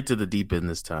straight to the deep end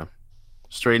this time,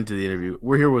 straight into the interview.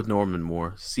 We're here with Norman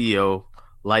Moore, CEO,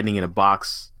 Lightning in a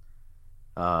Box.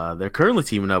 They're currently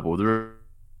teaming up with Rick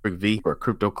V or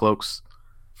Crypto Cloaks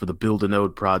for the Build a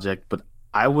Node project, but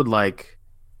I would like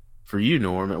for you,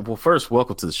 Norman. Well, first,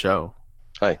 welcome to the show.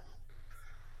 Hi.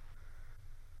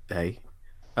 Hey.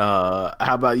 How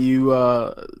about you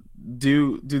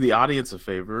do the audience a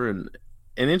favor and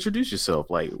introduce yourself?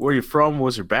 Like, where you're from,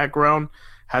 what's your background,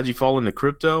 how'd you fall into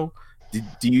crypto? Do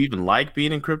you even like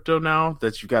being in crypto now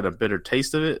that you've got a better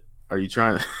taste of it? Are you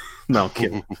trying to no, I'm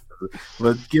kidding.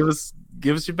 But give us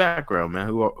your background, man.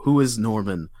 Who is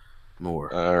Norman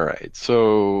Moore? All right.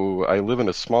 So I live in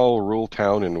a small rural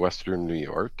town in western New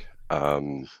York.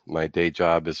 My day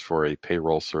job is for a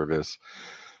payroll service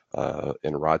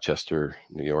in Rochester,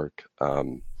 New York.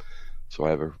 So I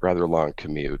have a rather long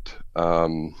commute.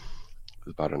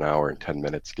 About an hour and 10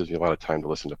 minutes. Gives me a lot of time to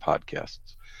listen to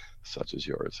podcasts such as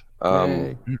yours.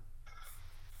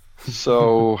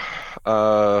 So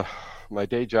my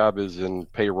day job is in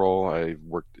payroll. I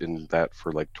worked in that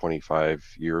for like 25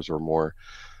 years or more.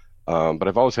 But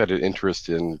I've always had an interest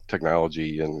in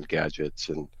technology and gadgets,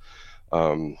 and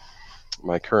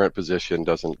my current position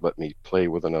doesn't let me play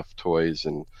with enough toys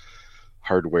and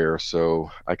hardware,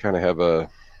 so I kind of have a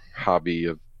hobby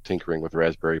of tinkering with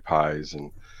Raspberry Pis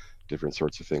and different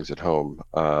sorts of things at home.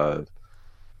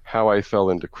 How I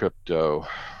fell into crypto,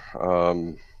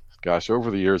 gosh, over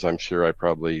the years, I'm sure I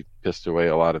probably pissed away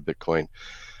a lot of Bitcoin.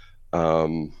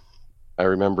 I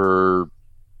remember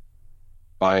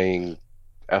buying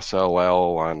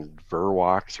SLL on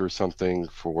Verwox or something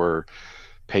for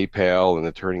PayPal and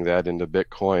then turning that into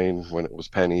Bitcoin when it was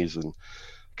pennies, and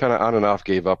kind of on and off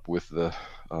gave up with the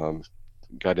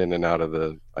got in and out of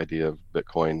the idea of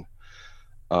Bitcoin.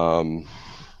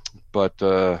 But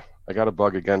I got a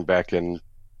bug again back in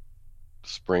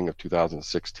spring of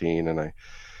 2016, and I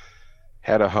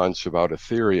had a hunch about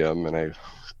Ethereum, and I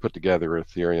put together an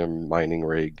Ethereum mining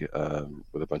rig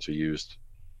with a bunch of used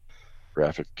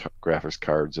graphics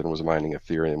cards, and was mining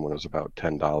Ethereum when it was about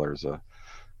 $10 a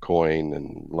coin,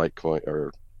 and Litecoin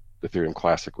or Ethereum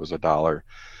Classic was $1.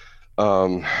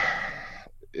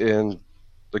 And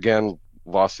again,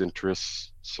 lost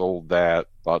interest, sold that,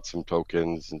 bought some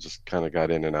tokens, and just kind of got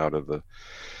in and out of the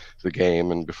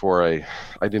game. And before I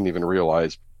didn't even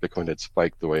realize Bitcoin had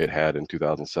spiked the way it had in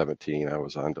 2017. I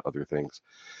was on to other things.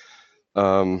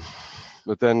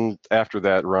 But then after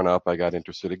that run up, I got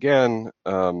interested again.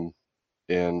 And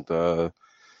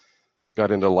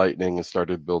got into Lightning and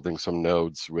started building some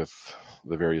nodes with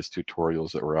the various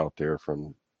tutorials that were out there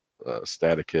from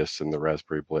Staticus and the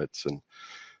Raspberry Blitz and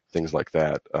things like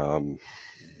that.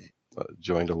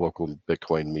 Joined a local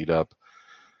Bitcoin meetup,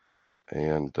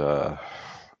 and the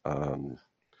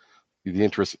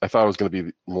interest, I thought it was going to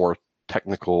be more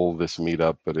technical, this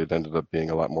meetup, but it ended up being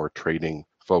a lot more trading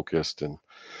focused, and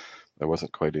I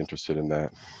wasn't quite interested in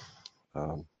that.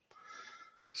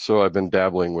 So I've been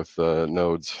dabbling with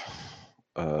nodes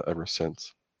ever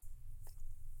since.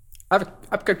 I'm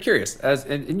curious, as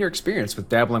in your experience with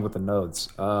dabbling with the nodes,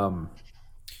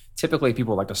 typically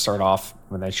people like to start off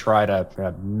when they try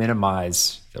to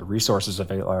minimize the resources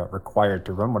required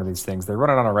to run one of these things. They run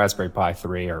it on a Raspberry Pi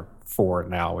 3 or 4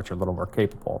 now, which are a little more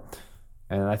capable.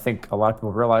 And I think a lot of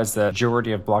people realize that the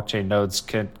majority of blockchain nodes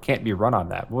can't be run on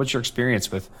that. What's your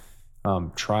experience with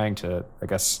trying to, I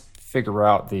guess, figure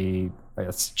out the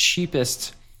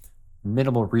cheapest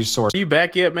minimal resource? Are you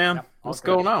back yet, man? Yep, What's okay.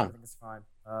 going I on? think it's fine.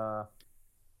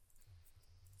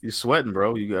 You sweating,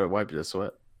 bro. You gotta wipe that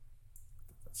sweat.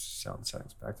 Sound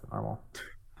settings back to normal.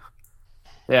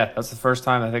 Yeah, that's the first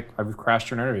time I think I've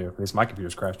crashed your interview. At least my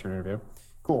computer's crashed your interview.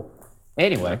 Cool.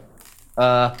 Anyway,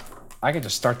 I can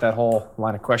just start that whole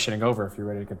line of questioning over if you're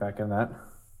ready to get back in that.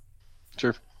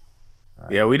 Sure.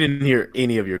 Right. Yeah, we didn't hear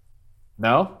any of your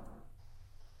No?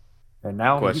 And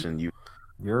now question.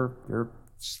 You're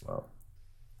slow.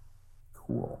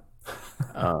 Cool.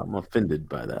 I'm offended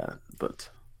by that, but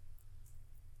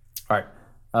All right.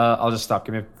 I'll just stop.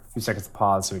 Give me a few seconds to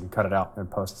pause so we can cut it out in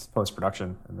post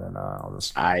production, and then I'll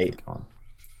just keep going.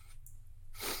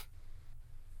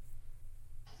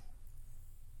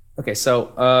 Okay,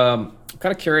 so I'm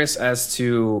kind of curious as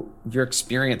to your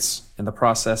experience in the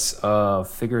process of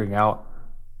figuring out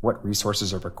what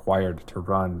resources are required to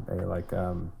run a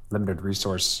limited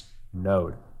resource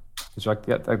node.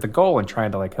 Because the goal in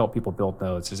trying to help people build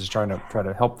nodes is just try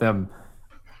to help them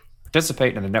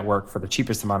participate in the network for the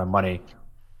cheapest amount of money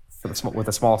with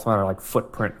the smallest amount of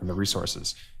footprint in the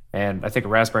resources. And I think a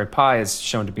Raspberry Pi is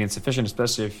shown to be insufficient,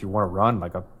 especially if you want to run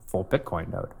a full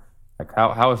Bitcoin node.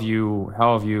 How have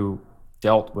you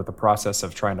dealt with the process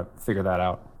of trying to figure that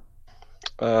out?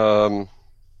 I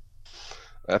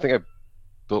think I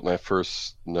built my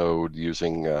first node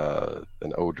using an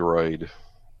Odroid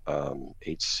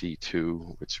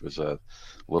HC2, which was a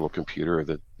little computer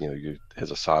that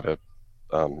has a SATA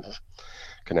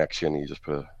connection. You just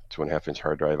put a 2.5-inch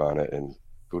hard drive on it and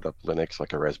boot up Linux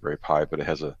like a Raspberry Pi, but it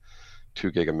has a 2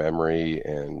 gig of memory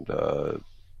and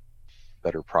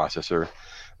better processor.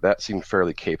 That seemed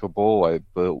fairly capable. I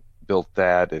built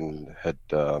that and had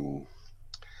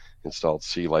installed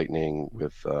C Lightning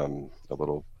with a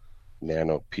little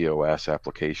Nano POS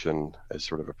application as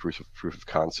sort of a proof of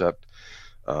concept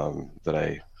that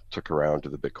I took around to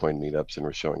the Bitcoin meetups and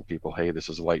was showing people, hey, this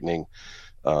is Lightning.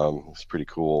 It's pretty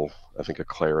cool. I think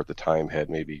Eclair at the time had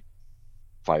maybe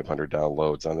 500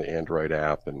 downloads on the Android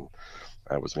app, and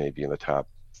I was maybe in the top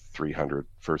 300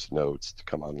 first nodes to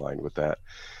come online with that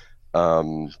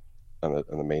on the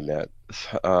mainnet.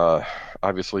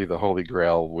 Obviously, the holy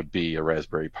grail would be a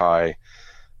Raspberry Pi,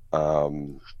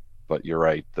 but you're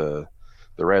right. The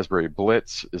Raspberry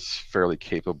Blitz is fairly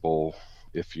capable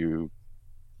if you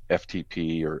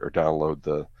FTP or download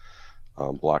the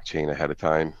blockchain ahead of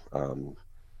time.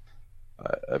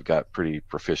 I've got pretty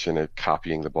proficient at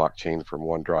copying the blockchain from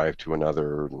one drive to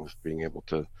another and being able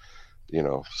to,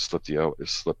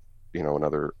 slip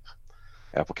another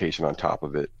application on top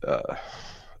of it. I've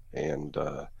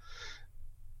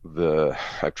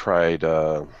tried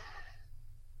the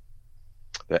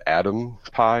Atom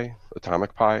Pi,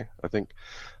 Atomic Pi, I think.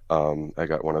 I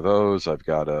got one of those. I've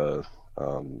got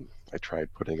I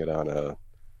tried putting it on a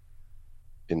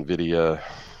NVIDIA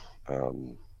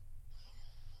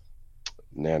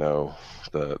Nano,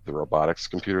 the robotics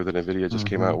computer that NVIDIA just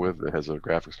came out with that has a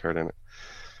graphics card in it.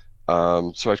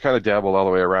 So I kind of dabbled all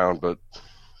the way around, but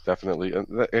definitely,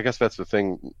 I guess that's the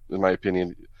thing, in my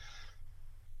opinion.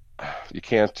 You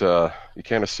can't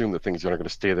assume that things are going to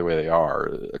stay the way they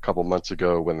are. A couple months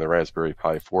ago, when the Raspberry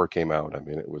Pi 4 came out, I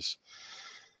mean,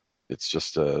 it's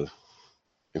just a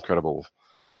incredible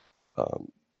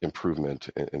improvement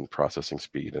in processing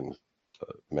speed and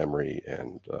memory,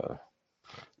 and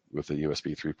with the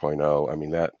USB 3.0, I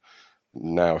mean, that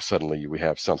now suddenly we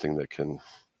have something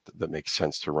that makes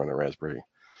sense to run a Raspberry,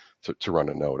 to run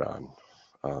a node on,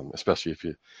 especially if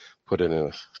you put it in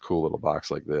a cool little box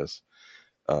like this,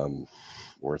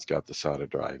 where it's got the SATA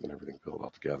drive and everything built all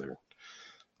together.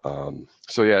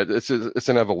 So yeah, it's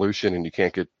an evolution, and you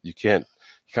kind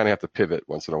of have to pivot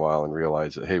once in a while and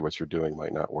realize that, hey, what you're doing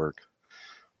might not work.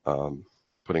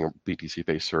 Putting a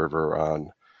BTC-based server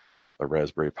on a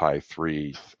Raspberry Pi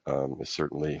 3 is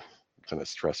certainly going to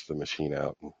stress the machine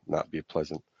out and not be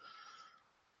pleasant.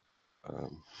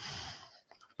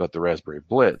 But the Raspberry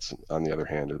Blitz, on the other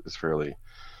hand, is fairly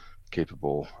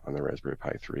capable on the Raspberry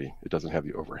Pi 3. It doesn't have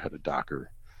the overheaded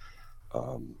Docker,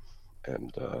 but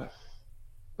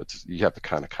you have to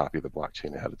kind of copy the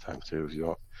blockchain ahead of time too, if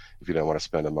you don't want to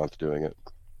spend a month doing it.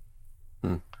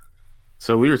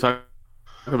 So we were talking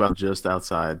about just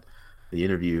outside the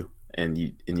interview, and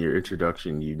you, in your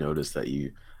introduction,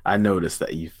 I noticed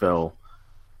that you fell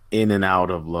in and out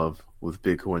of love with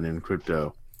Bitcoin and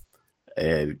crypto.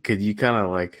 And could you kind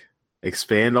of like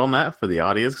expand on that for the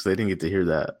audience, because they didn't get to hear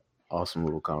that awesome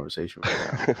little conversation?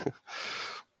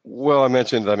 Well, I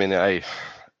mentioned, I mean, I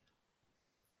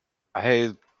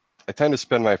tend to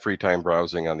spend my free time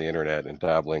browsing on the internet and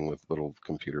dabbling with little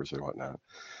computers and whatnot.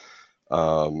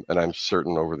 And I'm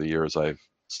certain over the years I've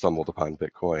stumbled upon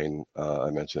Bitcoin. I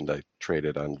mentioned I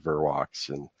traded on Verwox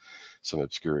and some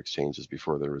obscure exchanges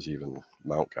before there was even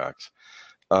Mt. Gox.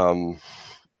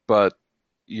 But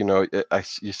you know,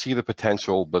 you see the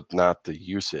potential, but not the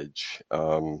usage.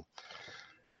 And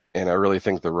I really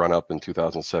think the run up in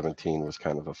 2017 was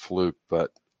kind of a fluke.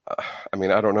 But I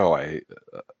mean, I don't know. I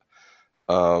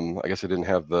guess I didn't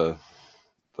have the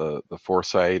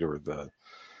foresight or the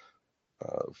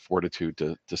fortitude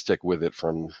to stick with it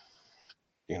from,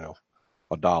 you know,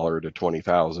 $1 to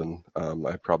 20,000.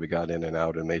 I probably got in and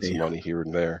out and made some money here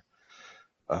and there.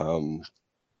 You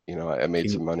know, I made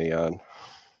some money on.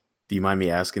 Do you mind me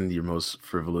asking your most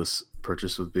frivolous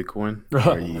purchase with Bitcoin? Or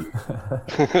are you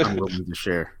unwilling to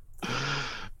share?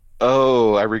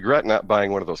 Oh, I regret not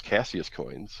buying one of those Cassius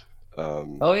coins.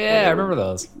 Oh yeah, I remember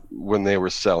those. When they were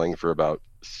selling for about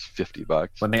 $50.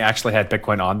 When they actually had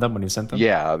Bitcoin on them when you sent them?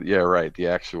 Yeah, right. The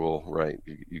actual, right.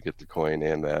 You get the coin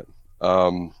and that.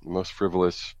 Most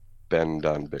frivolous spend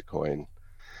on Bitcoin.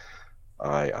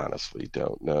 I honestly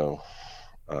don't know.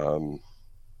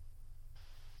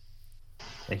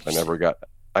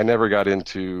 I never got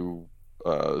into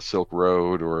Silk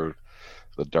Road or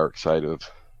the dark side of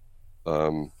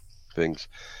things.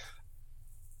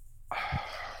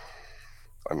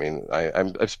 I mean,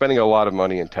 I'm spending a lot of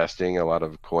money in testing, a lot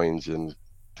of coins in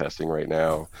testing right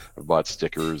now. I've bought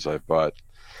stickers. I've bought,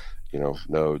 you know,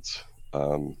 nodes.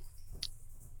 I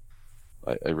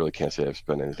really can't say I've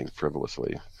spent anything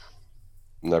frivolously.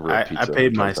 Never. I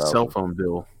paid my cell phone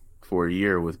bill for a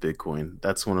year with Bitcoin.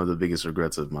 That's one of the biggest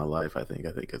regrets of my life, I think.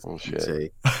 Oh, shit.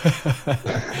 Say.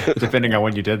 Depending on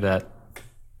when you did that.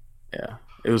 Yeah.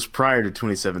 It was prior to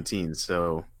 2017,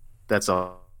 so that's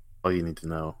all you need to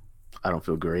know. I don't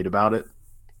feel great about it,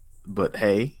 but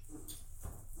hey,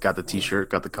 got the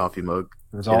t-shirt, got the coffee mug.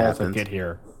 It was all to get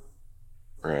here.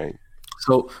 Right.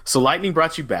 So Lightning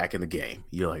brought you back in the game.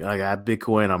 You're like, I got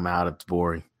Bitcoin, I'm out, it's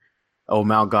boring. Oh,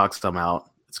 Mt. Gox, I'm out.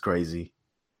 It's crazy.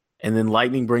 And then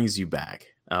Lightning brings you back.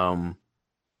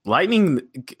 Lightning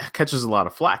catches a lot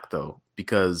of flack, though,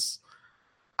 because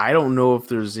I don't know if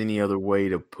there's any other way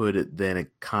to put it than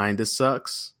it kind of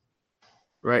sucks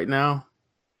right now.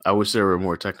 I wish there were a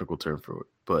more technical term for it,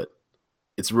 but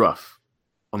it's rough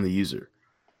on the user.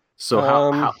 So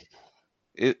how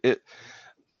then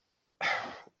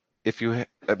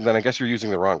I guess you're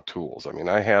using the wrong tools. I mean,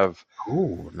 I have.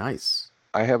 Oh, nice.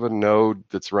 I have a node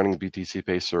that's running BTC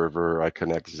Pay server. I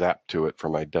connect Zap to it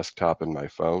from my desktop and my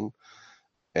phone,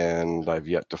 and I've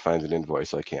yet to find an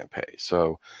invoice I can't pay.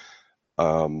 So,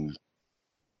 I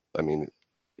mean,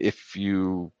 if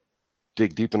you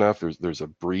dig deep enough, there's a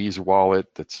Breeze wallet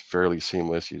that's fairly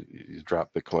seamless. You drop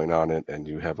Bitcoin on it, and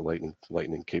you have a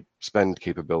Lightning spend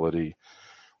capability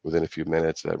within a few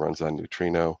minutes that runs on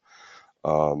Neutrino.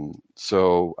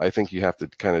 So I think you have to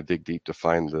kind of dig deep to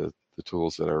find the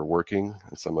tools that are working,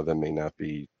 and some of them may not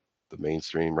be the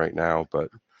mainstream right now,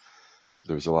 but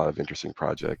there's a lot of interesting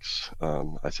projects.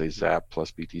 I say Zap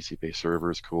plus BTC Pay server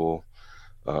is cool.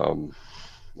 I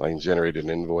can generate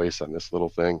an invoice on this little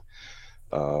thing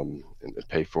and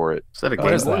pay for it. Is that a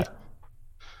Game Boy?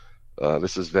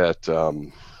 This is that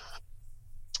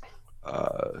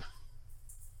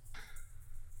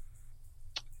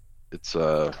it's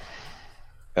a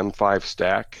M5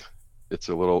 stack. It's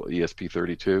a little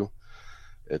ESP32.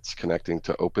 It's connecting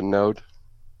to OpenNode.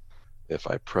 If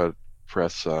I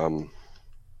press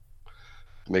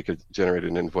generate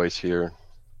an invoice here,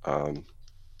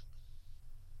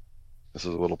 this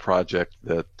is a little project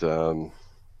that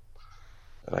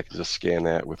and I can just scan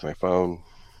that with my phone.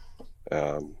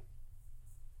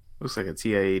 Looks like a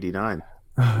TI-89.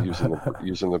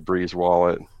 using the Breeze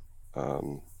wallet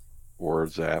or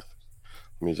Zap.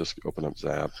 Let me just open up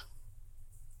Zap.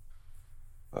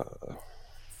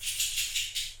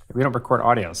 We don't record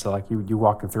audio, so like you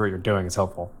walking through what you're doing is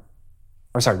helpful.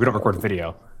 Or sorry, we don't record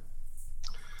video.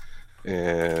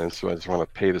 And so I just want to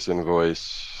pay this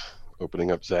invoice,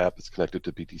 opening up Zap. It's connected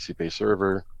to BTC Pay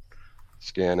server.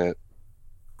 Scan it.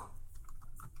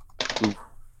 Oop,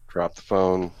 drop the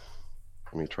phone.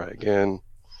 Let me try again.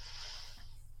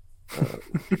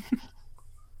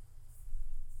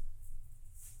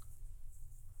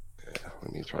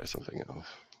 Let me try something else.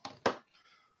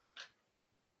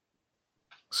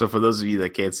 So for those of you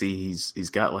that can't see, he's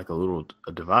got like a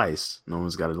device. No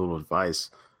one's got a little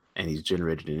device, and he's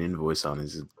generated an invoice on it.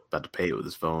 He's about to pay it with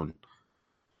his phone.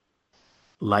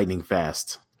 Lightning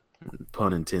fast,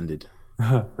 pun intended.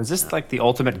 Is this like the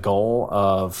ultimate goal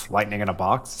of Lightning in a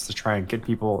Box? Is to try and get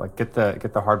people like get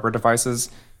the hardware devices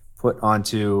put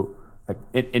onto like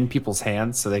in people's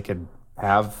hands so they could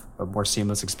have a more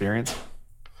seamless experience?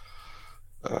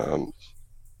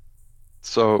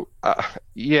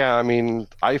 Yeah, I mean,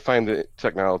 I find the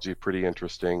technology pretty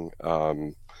interesting.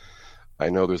 I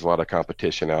know there's a lot of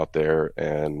competition out there,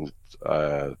 and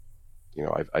I've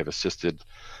assisted.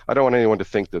 I don't want anyone to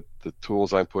think that the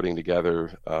tools I'm putting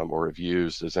together or have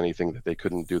used is anything that they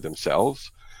couldn't do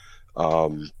themselves.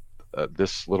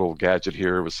 This little gadget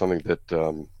here was something that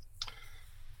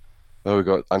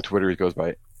on Twitter he goes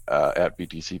by at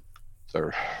BTC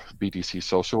or BTC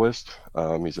Socialist.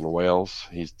 He's in Wales.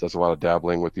 He does a lot of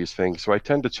dabbling with these things. So I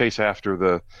tend to chase after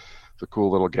the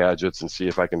cool little gadgets and see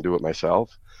if I can do it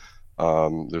myself.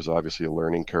 There's obviously a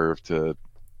learning curve to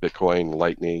Bitcoin,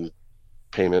 Lightning,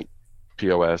 payment,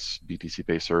 POS, BTC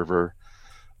Pay server.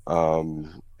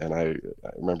 And I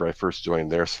remember I first joined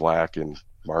their Slack in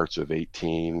March of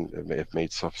 18. I've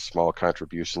made some small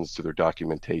contributions to their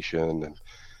documentation and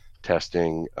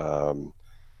testing.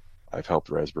 I've helped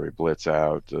Raspberry Blitz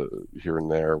out here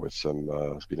and there with some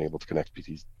being able to connect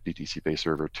BTC Pay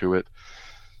server to it.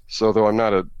 So though I'm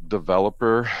not a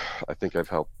developer, I think I've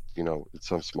helped, in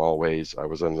some small ways. I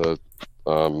was on the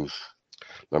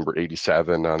number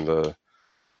 87 on the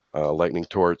Lightning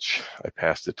Torch. I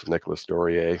passed it to Nicolas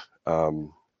Dorier.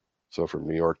 So from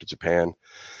New York to Japan.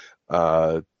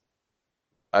 I've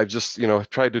just,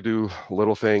 tried to do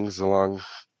little things along,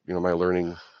 my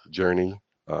learning journey.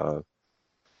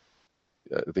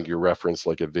 I think you referenced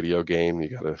like a video game.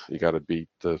 You gotta beat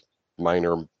the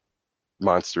minor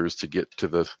monsters to get to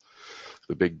the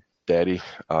big daddy.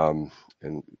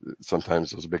 And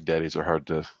sometimes those big daddies are hard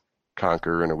to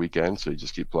conquer in a weekend, so you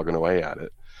just keep plugging away at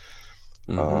it.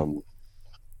 Mm-hmm.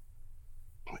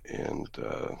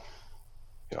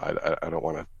 I don't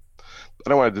want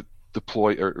to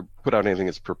deploy or put out anything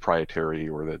that's proprietary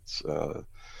or that's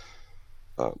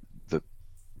that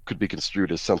could be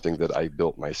construed as something that I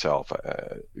built myself,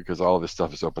 because all of this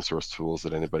stuff is open source tools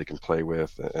that anybody can play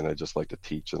with, and I just like to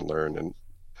teach and learn. And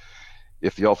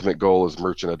if the ultimate goal is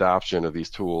merchant adoption of these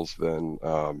tools, then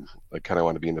I kind of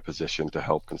want to be in the position to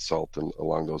help consult and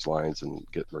along those lines and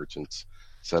get merchants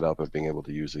set up and being able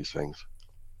to use these things.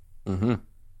 Mm-hmm.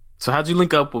 So how'd you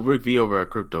link up with Rick V over at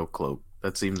Crypto Cloak?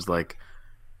 That seems like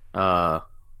I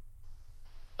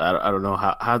don't know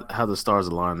how the stars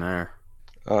align there.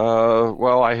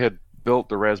 Well, I had built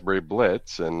the Raspberry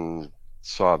Blitz and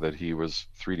saw that he was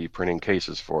 3D printing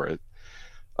cases for it.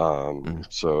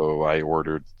 So I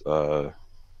ordered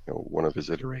one of his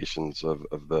iterations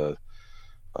of the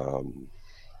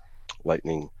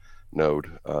Lightning node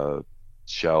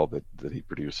shell that he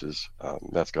produces.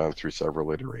 That's gone through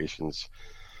several iterations.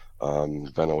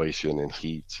 Ventilation and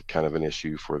heat kind of an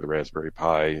issue for the Raspberry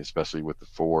Pi, especially with the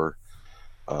 4.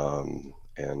 I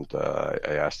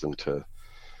asked him to.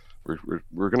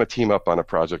 We're going to team up on a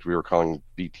project we were calling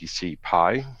BTC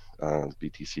Pi,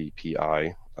 BTC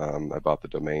PI. I bought the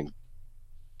domain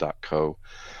 .co,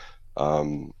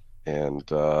 and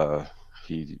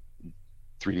he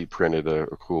 3D printed a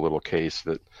cool little case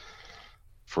that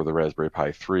for the Raspberry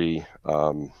Pi 3.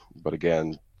 But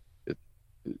again, it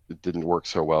didn't work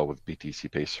so well with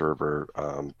BTC Pay server.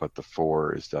 But the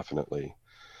 4 is definitely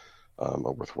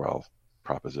a worthwhile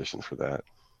proposition for that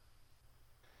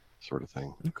sort of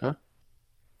thing. Okay.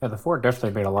 Yeah, the 4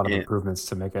 definitely made a lot of improvements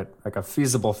to make it like a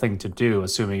feasible thing to do,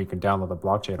 assuming you can download the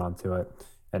blockchain onto it.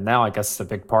 And now I guess the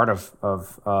big part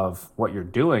of what you're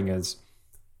doing is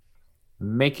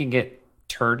making it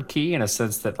turnkey in a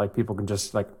sense that like people can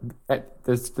just like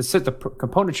the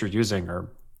components you're using, or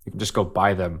you can just go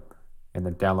buy them and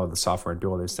then download the software and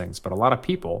do all these things. But a lot of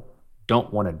people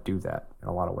don't want to do that in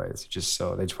a lot of ways. Just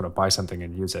so they just want to buy something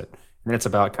and use it. And it's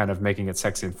about kind of making it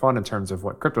sexy and fun in terms of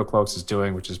what Crypto Cloaks is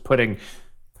doing, which is putting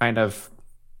kind of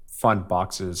fun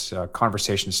boxes,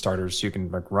 conversation starters. You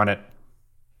can like run it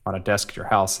on a desk at your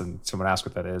house, and someone asks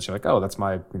what that is. You're like, oh, that's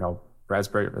my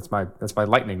Raspberry. That's my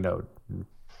Lightning node.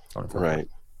 Right.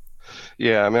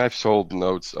 Yeah, I mean, I've sold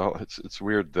nodes. Oh, it's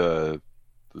weird.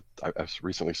 I've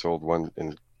recently sold one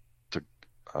to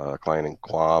a client in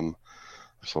Guam.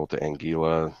 I sold to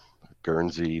Anguilla,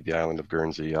 Guernsey, the island of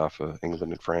Guernsey off of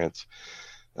England and France,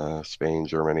 Spain,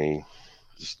 Germany.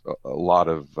 Just a lot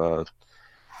of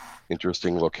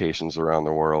interesting locations around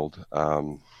the world,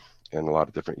 and a lot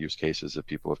of different use cases that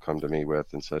people have come to me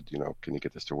with and said, can you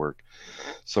get this to work?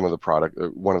 One of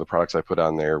the products I put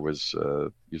on there was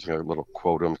using a little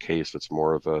Quotum case that's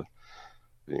more of a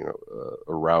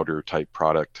router type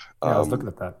product. Yeah, I was looking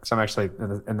at that because I'm actually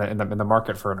in the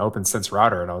market for an OpenSense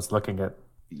router, and I was looking at.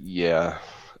 Yeah,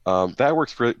 that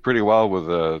works pretty well with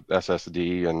a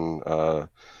SSD and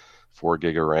 4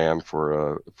 gig of RAM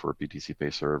for a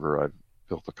BTC-based server. I've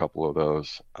built a couple of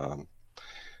those,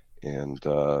 and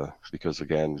because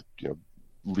again,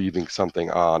 leaving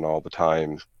something on all the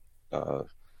time, you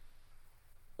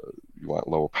want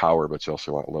low power, but you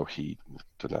also want low heat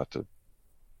to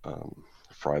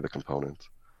fry the components.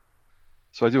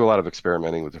 So I do a lot of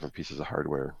experimenting with different pieces of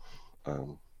hardware.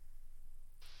 You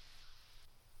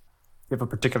have a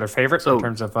particular favorite in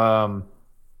terms of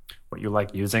what you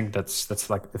like using that's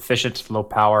like efficient, low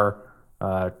power,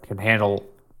 can handle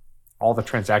all the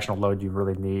transactional load you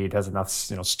really need, has enough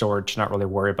storage to not really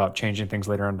worry about changing things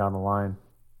later on down the line?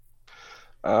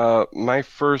 My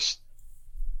first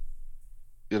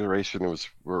iteration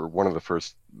were one of the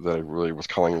first that I really was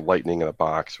calling Lightning in a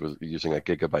box, was using a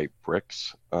Gigabyte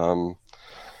Bricks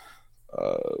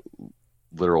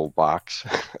literal box.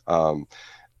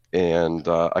 And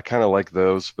I kind of like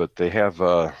those, but they have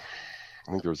I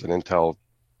think there was an Intel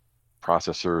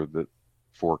processor that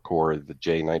 4-core, the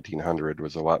J1900,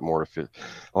 was a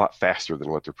lot faster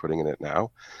than what they're putting in it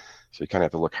now. So you kind of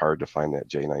have to look hard to find that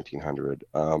J1900.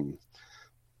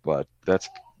 But that's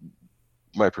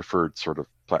my preferred sort of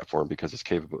platform because it's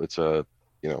capable. It's a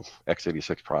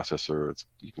x86 processor.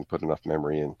 You can put enough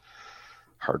memory and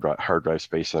hard drive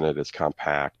space in it. It's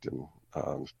compact and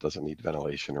doesn't need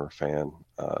ventilation or a fan.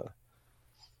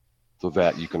 So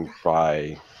that you can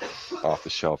buy off the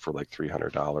shelf for like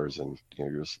 $300, and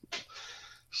you're just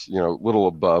a little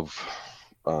above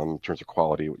in terms of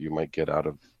quality what you might get out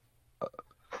of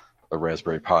a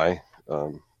Raspberry Pi,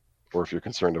 or if you're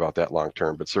concerned about that long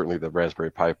term. But certainly the Raspberry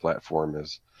Pi platform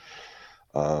is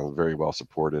very well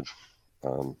supported.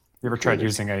 You ever tried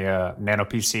using a Nano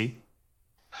PC?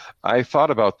 I thought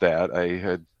about that. I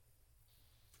had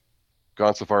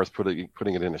gone so far as putting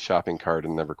it in a shopping cart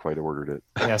and never quite ordered it.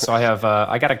 Yeah, so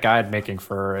I got a guide making it's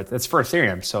for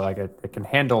Ethereum, so like it can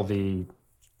handle the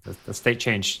state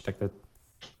change, like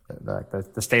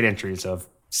the state entries of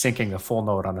syncing the full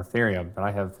node on Ethereum. And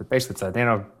I have basically it's a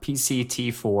Nano PC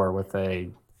T4 with a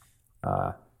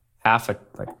half a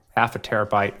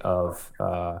terabyte of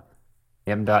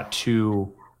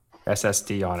M.2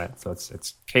 SSD on it, so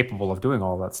it's capable of doing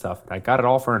all that stuff. I got it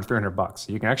all for under $300,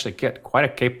 so you can actually get quite a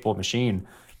capable machine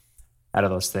out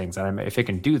of those things. And if it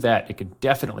can do that, it can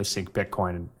definitely sync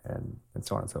Bitcoin and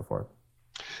so on and so forth.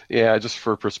 Yeah, just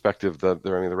for perspective, the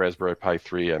Raspberry Pi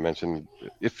 3 I mentioned,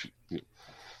 if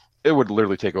it would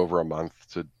literally take over a month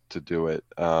to do it.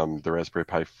 The Raspberry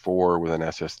Pi 4 with an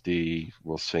SSD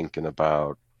will sync in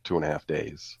about 2.5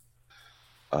 days.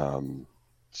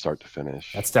 Start to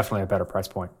finish. That's definitely a better price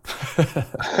point.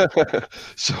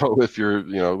 So if you're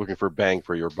looking for bang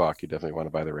for your buck, you definitely want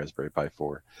to buy the Raspberry Pi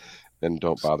 4, and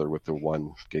don't bother with the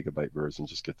 1 gigabyte version.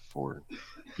 Just get the 4 and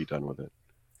be done with it.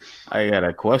 I got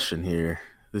a question here.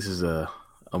 This is a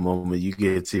moment you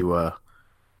get to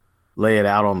lay it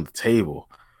out on the table.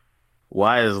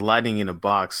 Why is Lightning in a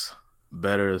box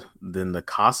better than the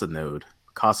Casa node,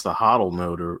 Casa HODL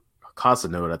node, or Casa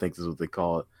node? I think is what they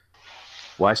call it.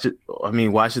 Why should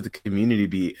the community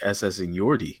be SSing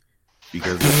Yordi?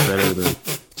 Because it's better than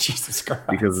Jesus Christ.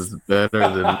 Because it's better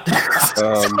than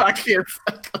I can't.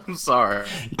 I'm sorry.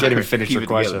 You can't even finish your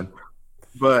question. Together.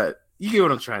 But you get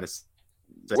what I'm trying to say.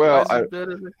 Well,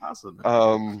 better than Casa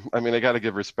node? I got to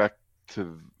give respect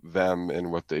to them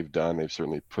and what they've done. They've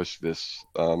certainly pushed this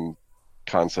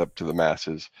concept to the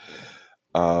masses.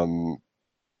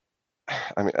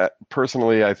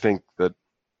 Personally, I think that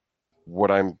what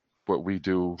we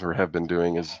do or have been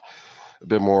doing is a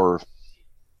bit more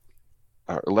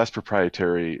less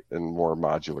proprietary and more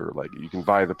modular. Like you can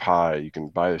buy the Pi, you can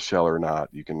buy a shell or not,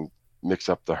 you can mix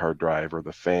up the hard drive or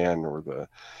the fan or the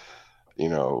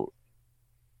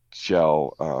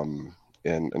shell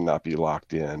and not be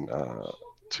locked in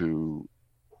to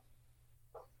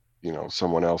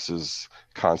someone else's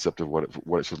concept of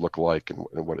what it should look like and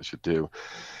what it should do.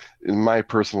 In my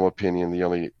personal opinion, the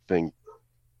only thing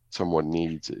someone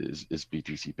needs is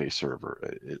BTC-based server.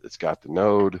 It's got the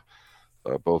node,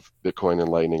 both Bitcoin and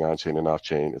Lightning on-chain and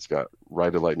off-chain. It's got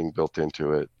Ride to Lightning built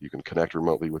into it. You can connect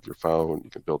remotely with your phone. You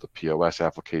can build a POS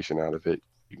application out of it.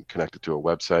 You can connect it to a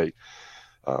website,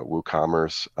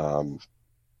 WooCommerce.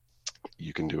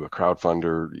 You can do a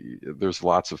crowdfunder. There's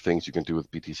lots of things you can do with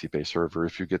BTC-based server.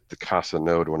 If you get the Casa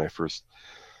node, a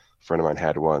friend of mine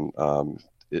had one,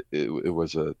 it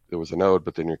was a node,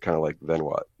 but then you're kind of like, then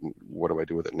what? What do I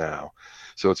do with it now?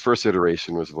 So its first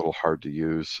iteration was a little hard to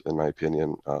use, in my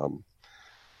opinion.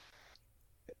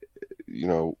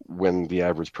 When the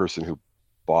average person who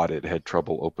bought it had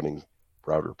trouble opening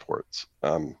router ports.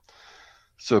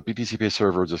 So BTC-based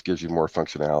server just gives you more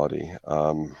functionality.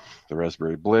 The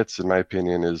Raspberry Blitz, in my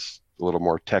opinion, is a little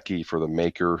more techy for the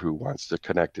maker who wants to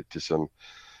connect it to some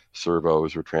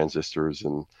servos or transistors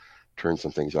and turn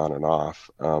some things on and off.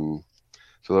 So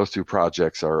those two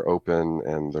projects are open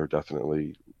and they're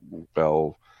definitely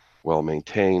well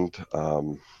maintained.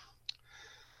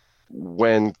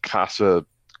 When Casa,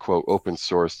 quote, open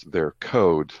sourced their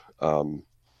code,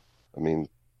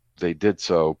 they did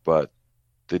so, but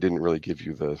they didn't really give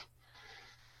you the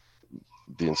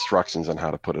instructions on how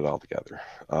to put it all together.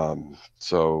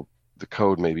 So the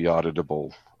code may be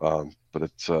auditable, but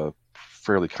it's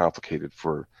fairly complicated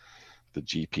for the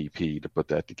GPP to put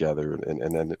that together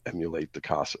and then emulate the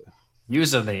Casa.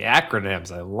 Using the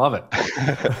acronyms, I love it.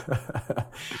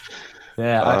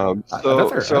 Yeah. Go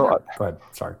ahead.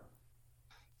 Sorry.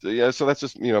 So that's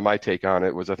just my take on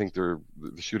it. Was I think they're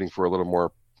shooting for a little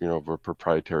more of a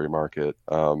proprietary market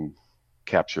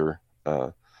capture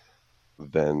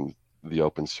than the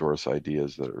open source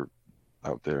ideas that are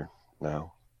out there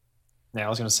now. Yeah, I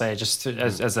was going to say, just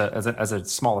as a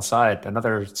small aside,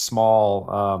 another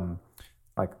small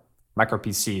like micro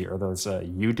PC are those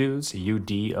UDOs,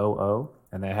 UDOO,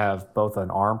 and they have both an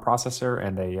ARM processor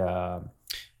and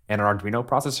an Arduino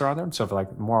processor on them. So for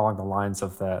like more along the lines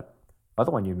of that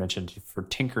other one you mentioned for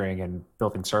tinkering and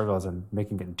building servos and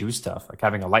making it do stuff, like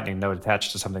having a Lightning node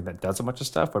attached to something that does a bunch of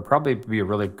stuff would probably be a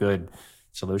really good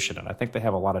solution. And I think they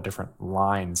have a lot of different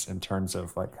lines in terms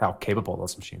of like how capable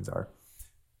those machines are.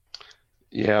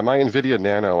 Yeah, my NVIDIA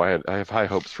Nano, I have high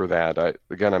hopes for that.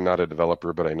 I'm not a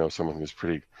developer, but I know someone who's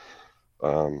pretty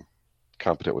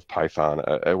competent with Python.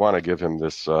 I want to give him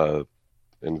this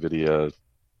NVIDIA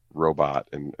robot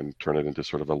and turn it into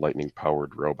sort of a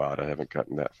Lightning-powered robot. I haven't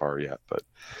gotten that far yet, but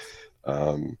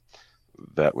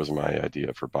that was my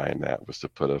idea for buying that, was to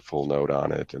put a full node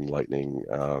on it and Lightning,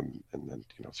 and then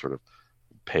sort of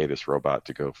pay this robot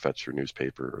to go fetch your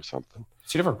newspaper or something.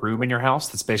 So you have a room in your house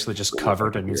that's basically just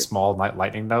covered in small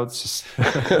Lightning nodes?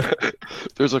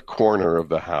 There's a corner of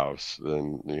the house.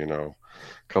 And, a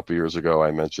couple years ago,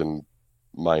 I mentioned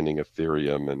mining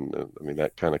Ethereum, and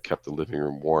that kind of kept the living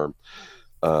room warm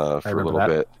for a little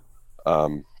bit.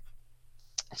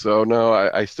 So no,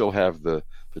 I still have the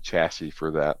chassis for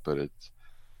that, but it's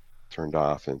turned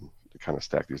off and to kind of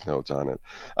stack these nodes on it.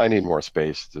 I need more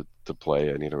space to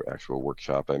play. I need an actual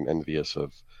workshop. I'm envious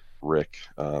of Rick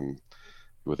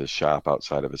with his shop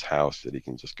outside of his house that he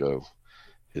can just go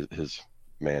his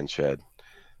man shed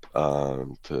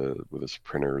with his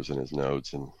printers and his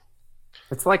nodes. And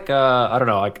it's like I don't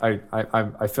know.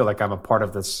 I feel like I'm a part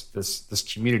of this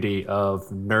community of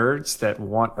nerds that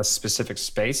want a specific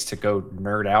space to go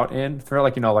nerd out in. They're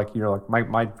like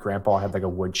my grandpa had like a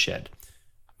wood shed,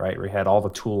 right, where he had all the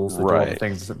tools to do all the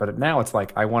things. But now it's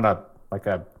like I want a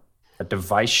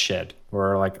device shed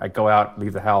where like I go out,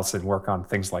 leave the house, and work on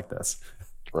things like this.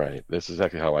 Right. That's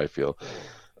exactly how I feel.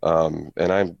 And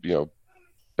I'm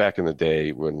back in the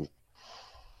day when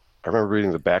I remember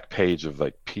reading the back page of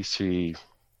like PC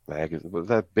magazine, was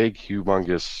that big,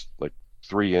 humongous, like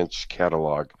 3-inch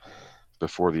catalog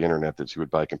before the internet that you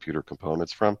would buy computer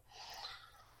components from.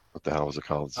 What the hell was it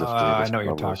called? I know what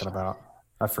you're talking about.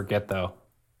 I forget though.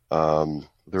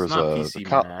 There was a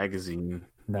PC magazine.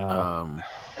 No,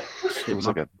 it was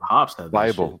like a Pops had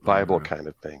Bible kind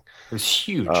of thing. It was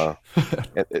huge.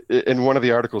 And one of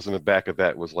the articles in the back of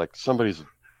that was like somebody's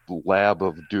lab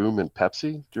of doom and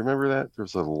Pepsi. Do you remember that?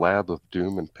 There's a lab of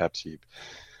doom and Pepsi.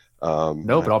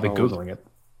 No, but I'll be Googling it.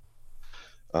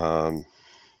 An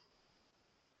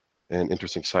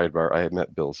interesting sidebar. I had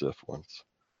met Bill Ziff once.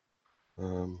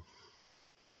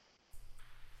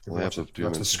 Labs of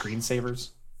doom. The screensavers.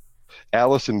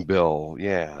 Alice and Bill,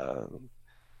 yeah.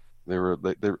 They were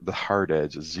the hard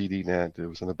edge, ZDNet. It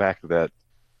was in the back of that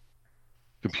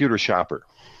computer shopper.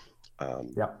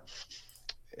 Yeah.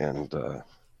 And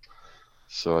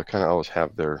so I kind of always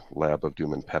have their lab of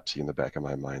doom and Pepsi in the back of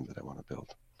my mind that I want to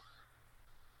build.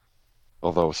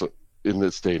 Although, so in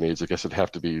this day and age, I guess it'd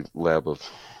have to be lab of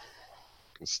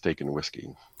steak and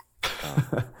whiskey.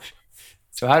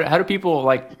 So how do people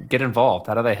like get involved?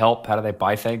 How do they help? How do they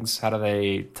buy things? How do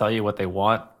they tell you what they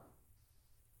want?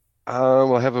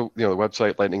 Well, I have the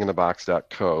website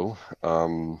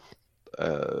lightningintheBox.co.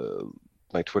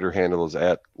 My Twitter handle is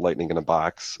at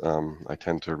lightninginthebox. I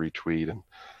tend to retweet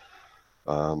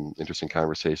and interesting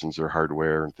conversations or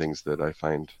hardware and things that I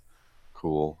find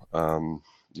cool.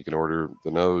 You can order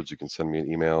the nodes. You can send me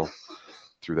an email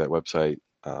through that website,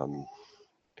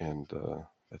 and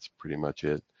that's pretty much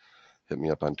it. Hit me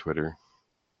up on Twitter.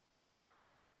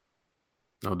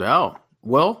 No doubt.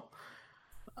 Well,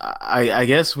 I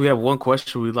guess we have one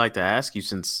question we'd like to ask you,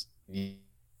 since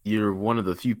you're one of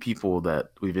the few people that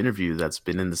we've interviewed that's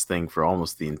been in this thing for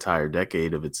almost the entire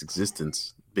decade of its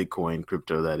existence, Bitcoin,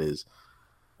 crypto, that is.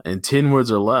 In 10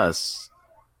 words or less,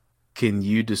 can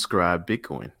you describe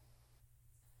Bitcoin?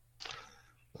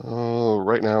 Oh,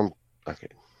 right now, okay.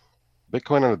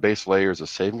 Bitcoin on the base layer is a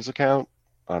savings account.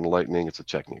 On Lightning, it's a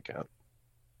checking account.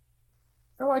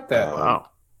 I like that. Wow.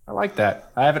 I like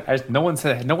that. No one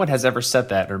has ever said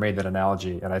that or made that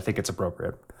analogy, and I think it's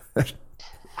appropriate.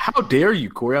 How dare you,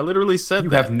 Corey? I literally said You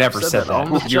that. have never said that.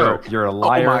 on the show. You're a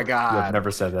liar. Oh my God. You have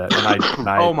never said that. And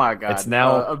Oh my God. It's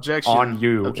now objection. on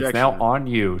you. Objection. It's now on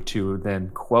you to then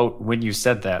quote when you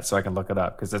said that, so I can look it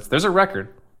up, because there's a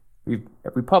record. We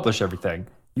publish everything.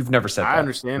 You've never said that. I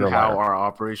understand You're a how liar. our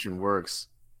operation works,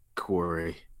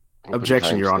 Corey. Open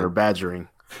Objection, Your timestamp. Honor. Badgering.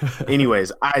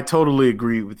 Anyways, I totally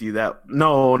agree with you that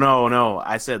no.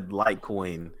 I said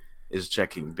Litecoin is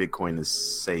checking, Bitcoin is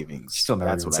savings. Still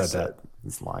never That's even what I said said. that.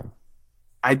 He's lying.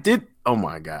 I did. Oh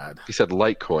my God. He said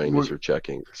Litecoin is your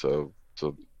checking. So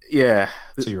Yeah.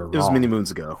 So you're It was wrong. many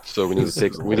moons ago. we need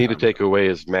to take away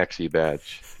his maxi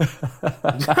badge.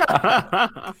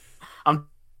 I'm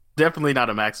definitely not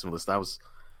a maximalist. I was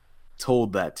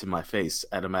told that to my face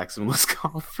at a maximalist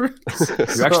conference.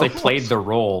 You actually played the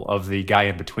role of the guy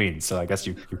in between, so I guess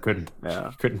you couldn't. Yeah.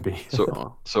 You couldn't be.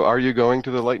 So are you going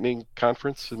to the Lightning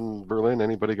conference in Berlin?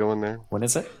 Anybody going there When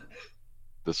is it?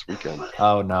 this weekend?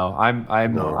 Oh no, I'm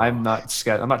No. I'm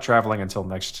not traveling until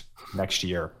next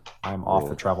year. I'm off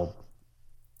the travel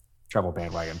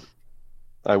bandwagon.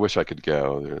 I wish I could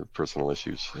go. The personal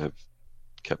issues have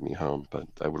kept me home, but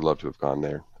I would love to have gone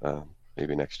there.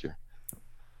 Maybe next year.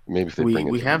 Maybe if they bring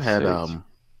it we to have the had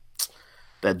States.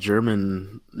 that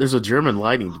German. There's a German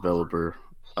Lightning developer.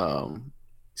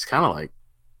 He's kind of like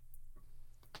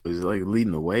he's like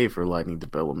leading the way for Lightning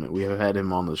development. We have had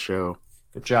him on the show.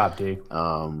 Good job, D.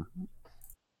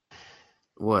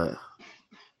 What?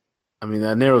 I mean,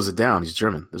 that narrows it down. He's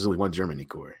German. There's only one Germany,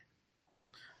 Corey.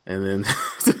 And then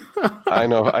I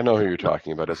know who you're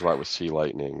talking about. That's why it was Sea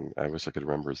Lightning. I wish I could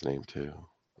remember his name too.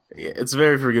 yeah, it's a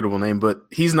very forgettable name, but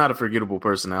he's not a forgettable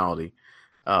personality.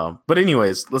 But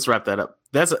anyways, let's wrap that up.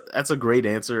 That's a great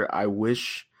answer. I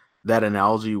wish that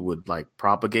analogy would like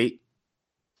propagate,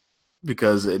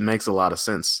 because it makes a lot of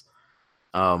sense.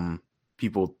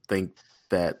 People think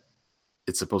that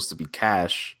it's supposed to be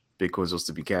cash. Bitcoin's supposed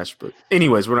to be cash. But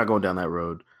anyways, we're not going down that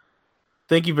road.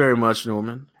 Thank you very much,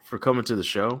 Norman, for coming to the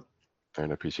show.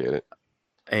 And I appreciate it.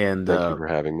 And Thank you for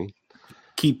having me.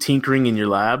 keep tinkering in your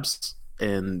labs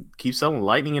and keep selling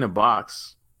Lightning in a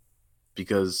box,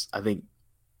 because I think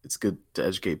it's good to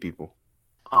educate people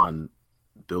on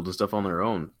building stuff on their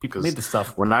own. People Because need the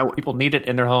stuff. when People need it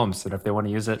in their homes, and if they want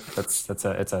to use it, it's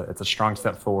a strong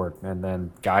step forward. And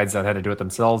then guides on how to do it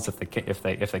themselves if they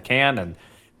can, and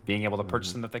being able to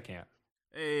purchase them if they can't.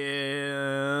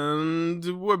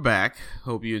 And we're back.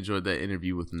 Hope you enjoyed that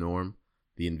interview with Norm,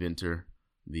 the inventor,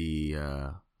 the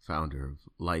founder of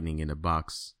Lightning in a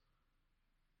Box.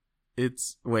 Here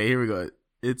we go.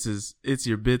 It's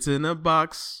your bits in a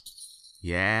box.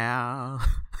 Yeah.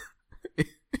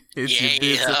 It's your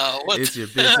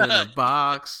bits in a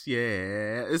box.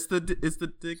 Yeah. It's the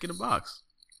dick in a box.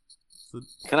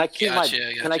 Can I keep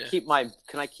Gotcha. Can I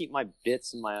keep my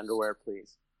bits in my underwear,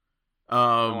 please?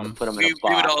 I want to put them in a We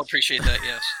box. would all appreciate that.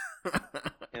 Yes.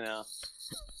 You know.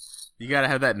 You gotta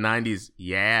have that '90s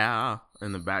 "yeah"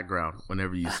 in the background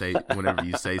whenever you say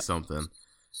something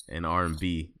in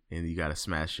R&B, and you gotta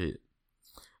smash it.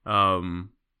 We hope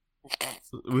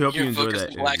you You're enjoy focused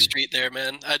that. on Blackstreet there,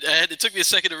 man. It took me a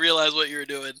second to realize what you were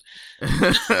doing.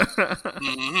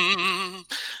 Mhm.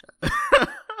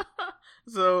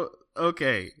 So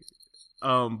okay,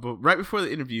 but right before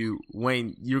the interview,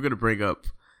 Wayne, you're gonna bring up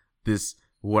this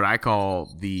what I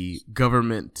call the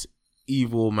government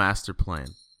evil master plan,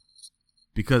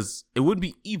 because it would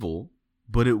be evil,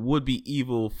 but it would be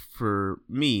evil for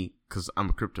me because I'm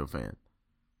a crypto fan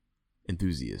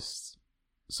enthusiast.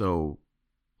 So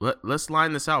let's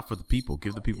line this out for the people.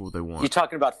 Give the people what they want. You're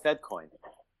talking about FedCoin.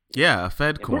 Yeah, a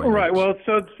Fed coin. Right. Well,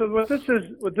 so what this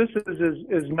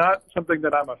is not something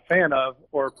that I'm a fan of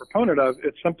or a proponent of.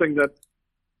 It's something that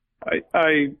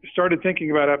I started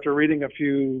thinking about after reading a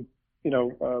few,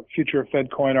 future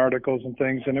Fed coin articles and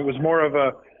things, and it was more of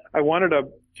I wanted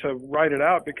to write it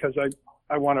out because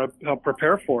I want to help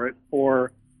prepare for it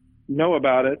or know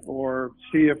about it or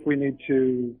see if we need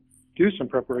to do some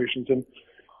preparations. And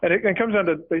it comes down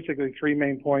to basically three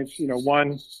main points.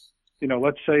 One,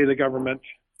 let's say the government,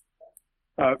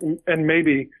 and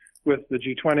maybe with the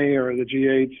G20 or the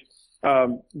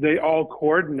G8, they all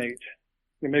coordinate.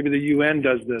 Maybe the UN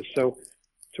does this. So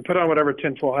to put on whatever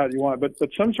tinfoil hat you want, but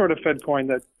some sort of Fed coin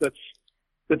that's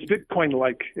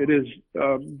Bitcoin-like. It is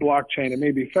blockchain. It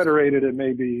may be federated. It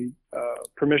may be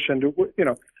permissioned.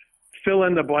 Fill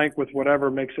in the blank with whatever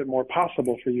makes it more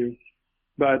possible for you.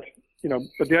 But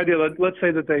the idea. Let's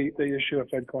say that they issue a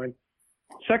Fed coin.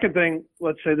 Second thing,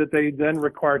 let's say that they then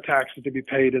require taxes to be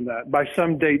paid in that by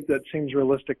some date that seems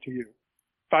realistic to you.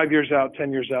 5 years out,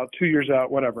 10 years out, 2 years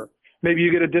out, whatever. Maybe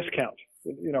you get a discount. A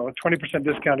 20%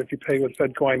 discount if you pay with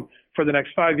Fed coin for the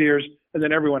next 5 years, and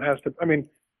then everyone has to.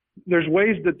 There's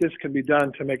ways that this can be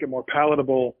done to make it more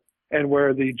palatable, and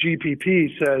where the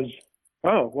GPP says,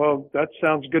 "Oh, well, that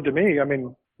sounds good to me.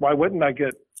 Why wouldn't I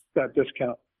get that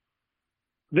discount?"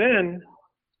 Then,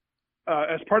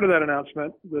 as part of that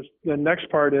announcement, the next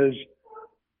part is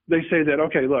they say that,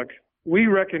 okay, look, we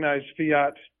recognize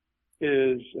fiat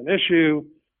is an issue.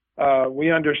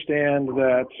 We understand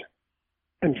that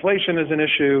inflation is an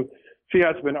issue.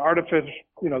 Fiat's been artificial.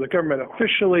 The government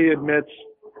officially admits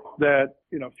that,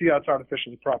 fiat's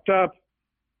artificially propped up.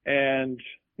 And,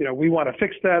 we want to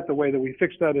fix that. The way that we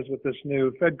fix that is with this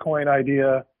new Fed coin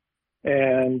idea.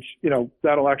 And,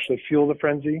 that'll actually fuel the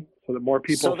frenzy so that more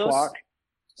people flock.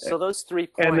 So those 3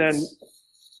 points. And then,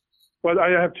 well, I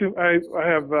have two. I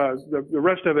have the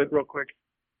rest of it real quick.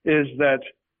 Is that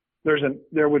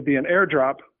there would be an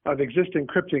airdrop of existing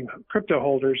crypto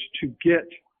holders to get,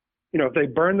 if they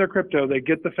burn their crypto, they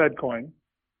get the Fed coin.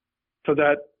 So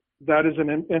that is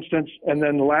an instance. And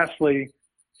then lastly,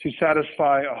 to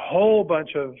satisfy a whole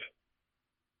bunch of,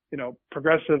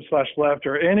 progressive / left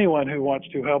or anyone who wants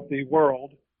to help the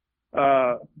world,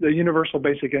 the universal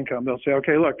basic income. They'll say,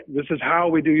 okay, look, this is how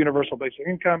we do universal basic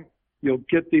income. You'll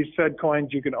get these Fed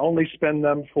coins. You can only spend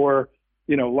them for,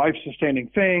 life-sustaining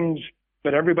things,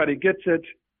 but everybody gets it.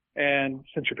 And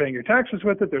since you're paying your taxes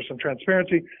with it, there's some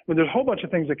transparency. There's a whole bunch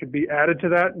of things that could be added to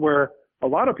that where a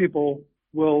lot of people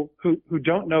who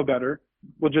don't know better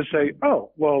will just say,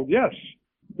 oh, well, yes,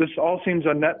 this all seems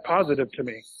a net positive to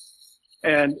me.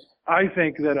 And I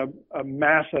think that a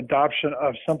mass adoption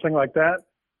of something like that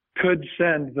could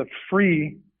send the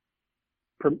free,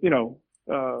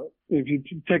 if you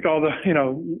take all the,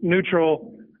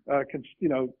 neutral,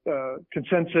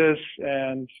 consensus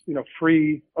and,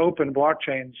 free open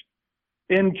blockchains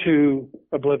into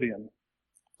oblivion.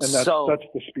 And that's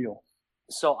the spiel.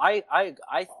 So I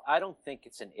don't think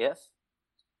it's an if.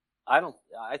 I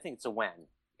think it's a when.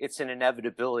 It's an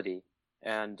inevitability.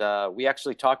 And we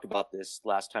actually talked about this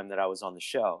last time that I was on the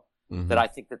show, that I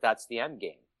think that that's the end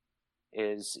game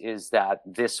is that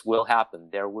this will happen.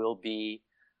 There will be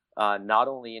not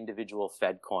only individual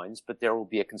Fed coins, but there will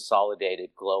be a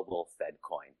consolidated global Fed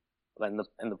coin.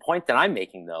 And the point that I'm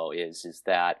making though is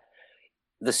that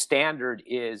the standard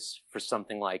is for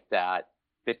something like that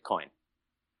Bitcoin.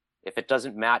 If it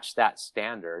doesn't match that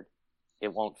standard,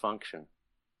 it won't function.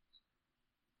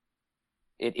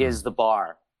 It is the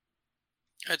bar.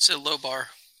 I'd say low bar.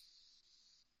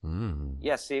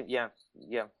 Yeah, see, yeah.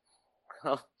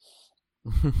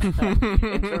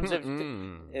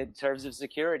 in terms of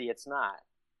security, it's not,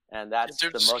 and that's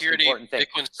the most important thing.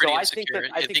 So I think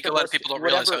a lot of people don't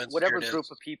realize how whatever group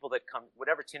of people that come,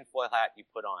 whatever tinfoil hat you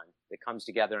put on that comes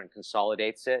together and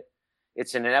consolidates it,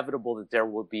 it's inevitable that there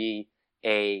will be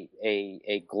a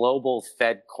global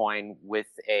Fed coin with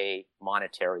a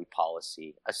monetary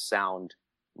policy, a sound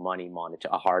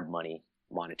a hard money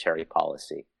monetary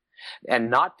policy, and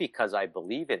not because I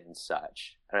believe it in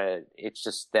such. It's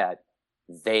just that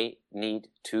they need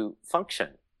to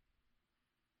function.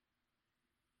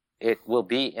 It will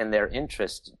be in their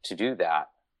interest to do that,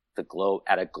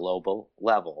 at a global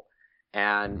level.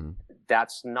 And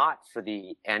that's not for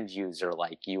the end user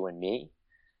like you and me.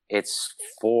 It's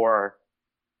for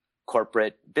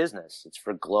corporate business. It's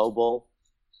for global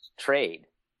trade.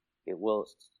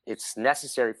 It's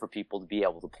necessary for people to be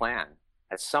able to plan.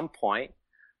 At some point,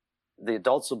 the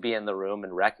adults will be in the room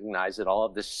and recognize that all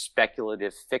of this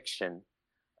speculative fiction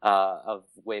of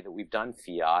the way that we've done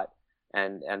fiat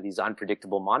and these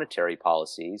unpredictable monetary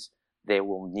policies, they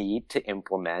will need to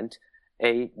implement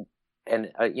a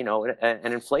an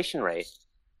inflation rate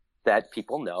that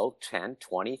people know 10,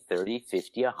 20, 30,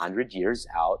 50, 100 years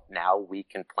out. Now we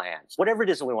can plan whatever it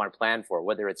is that we want to plan for,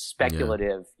 whether it's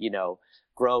speculative,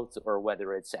 growth, or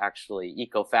whether it's actually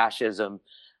eco-fascism,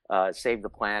 save the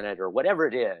planet, or whatever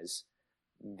it is.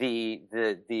 The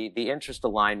interest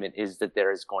alignment is that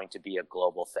there is going to be a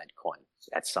global Fed coin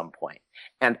at some point.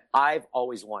 And I've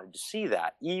always wanted to see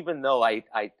that, even though I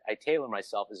tailor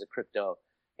myself as a crypto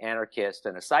anarchist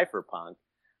and a cypherpunk.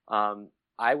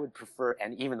 I would prefer,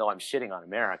 and even though I'm shitting on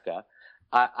America,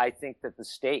 I think that the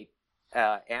state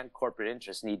and corporate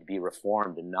interests need to be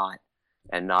reformed and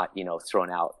not thrown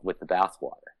out with the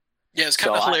bathwater. Yeah, it's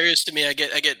kind of hilarious to me. I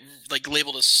get like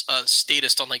labeled as a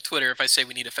statist on like Twitter if I say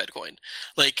we need a Fed coin.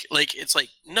 Like it's like,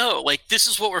 no, like this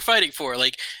is what we're fighting for.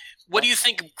 Like, what do you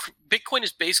think? Bitcoin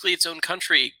is basically its own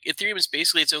country. Ethereum is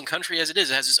basically its own country as it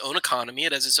is. It has its own economy.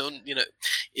 It has its own,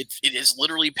 it is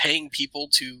literally paying people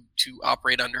to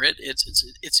operate under it.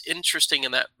 It's interesting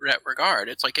in that regard.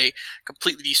 It's like a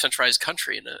completely decentralized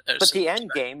country. But the end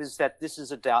game is that this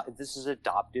is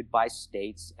adopted by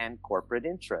states and corporate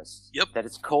interests. Yep. That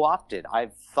it's co-opted.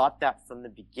 I've thought that from the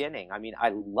beginning. I mean, I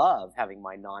love having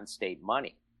my non-state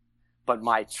money, but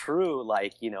my true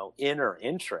inner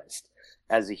interest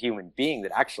as a human being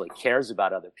that actually cares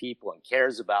about other people and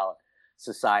cares about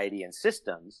society and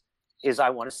systems is I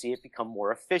want to see it become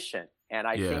more efficient. And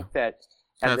I think that,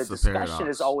 and the discussion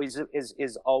is always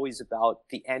about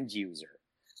the end user.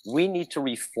 We need to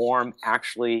reform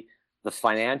actually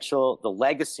the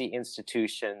legacy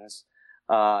institutions,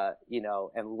 and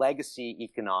legacy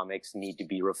economics need to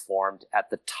be reformed at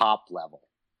the top level.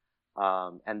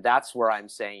 And that's where I'm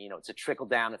saying, it's a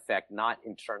trickle-down effect, not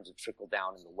in terms of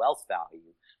trickle-down in the wealth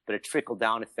value, but a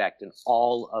trickle-down effect in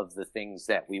all of the things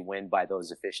that we win by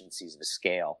those efficiencies of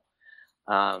scale.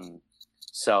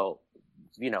 So,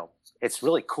 it's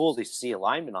really cool to see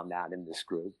alignment on that in this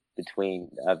group between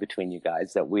you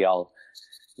guys, that we all,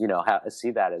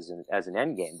 see that as an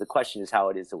end game. The question is how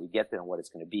it is that we get there and what it's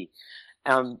going to be.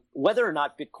 Whether or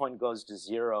not Bitcoin goes to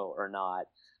zero or not,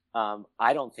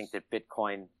 I don't think that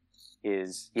Bitcoin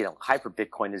is, hyper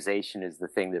Bitcoinization is the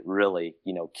thing that really,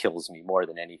 kills me more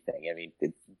than anything. I mean,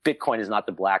 Bitcoin is not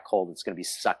the black hole that's going to be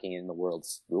sucking in the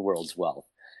world's wealth.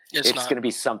 It's going to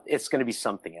be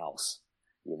something else,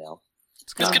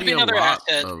 It's going to be another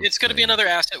asset. It's going to be another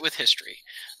asset with history.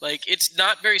 Like, it's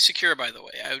not very secure, by the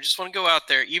way. I just want to go out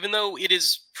there, even though it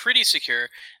is pretty secure.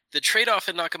 The trade-off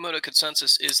in Nakamoto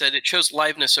consensus is that it chose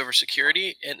liveness over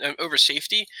security and over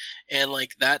safety, and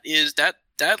like that is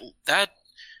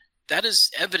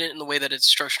evident in the way that it's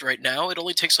structured right now. It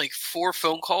only takes like 4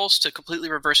 phone calls to completely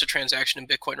reverse a transaction in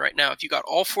Bitcoin right now. If you got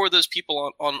all 4 of those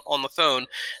people on the phone,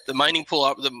 the mining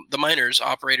pool, the miners,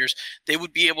 operators, they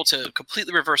would be able to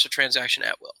completely reverse a transaction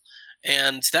at will.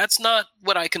 And that's not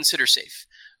what I consider safe.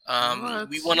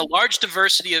 We want a large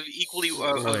diversity of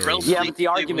relatively. Yeah, but the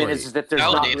argument is that there's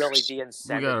not really the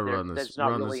incentive. We gotta run this. There's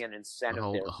not really an incentive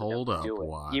there. Hold up, do it,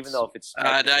 Watts. even though if it's.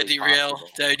 Did I derail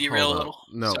a little?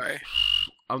 No. Sorry.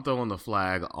 I'm throwing the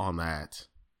flag on that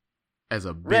as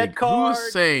a big. Red card. Who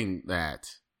is saying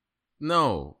that?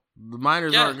 No, the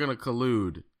miners aren't going to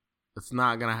collude. It's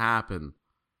not going to happen.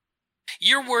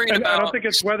 You're worried about. I don't think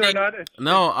it's whether or not.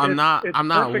 I'm not. I'm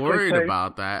not perfectly worried safe.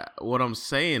 about that. What I'm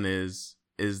saying is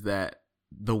that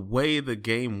the way the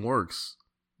game works,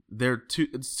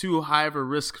 it's too high of a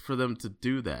risk for them to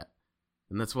do that,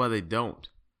 and that's why they don't.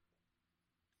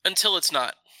 Until it's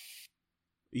not.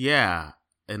 Yeah.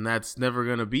 And that's never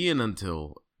gonna be an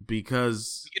until,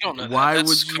 because you don't know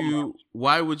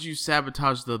why would you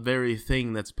sabotage the very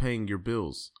thing that's paying your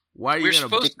bills? Why are you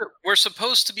we're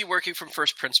supposed to be working from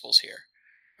first principles here.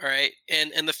 All right.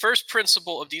 And the first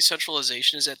principle of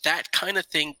decentralization is that kind of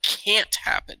thing can't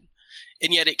happen.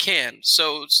 And yet it can.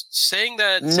 So saying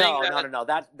that No.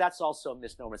 That's also a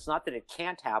misnomer. It's not that it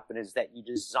can't happen, it's that you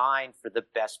design for the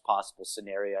best possible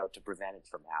scenario to prevent it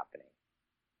from happening.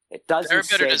 It doesn't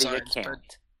say that it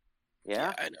can't.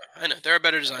 Yeah, I know. There are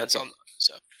better designs on.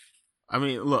 So, I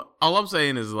mean, look. All I'm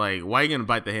saying is like, why are you gonna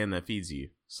bite the hand that feeds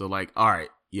you? So like, all right,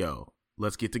 yo,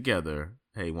 let's get together.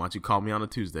 Hey, why don't you call me on a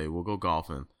Tuesday? We'll go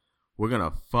golfing. We're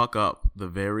gonna fuck up the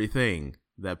very thing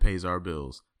that pays our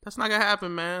bills. That's not gonna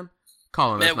happen, man.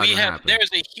 Colin, that's not gonna happen.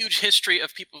 There's a huge history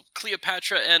of people.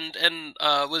 Cleopatra and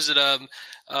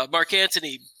Mark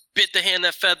Antony bit the hand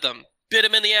that fed them. Bit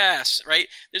him in the ass, right?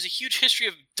 There's a huge history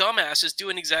of dumbasses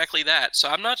doing exactly that. So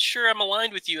I'm not sure I'm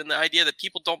aligned with you in the idea that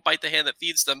people don't bite the hand that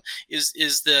feeds them is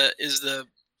the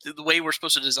way we're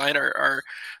supposed to design our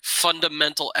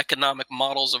fundamental economic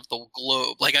models of the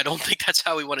globe. Like, I don't think that's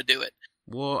how we want to do it.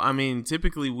 Well, I mean,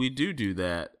 typically we do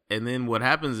that, And then what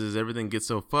happens is everything gets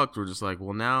so fucked. We're just like,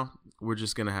 well, now we're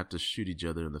just gonna have to shoot each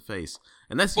other in the face,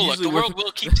 and that's usually the world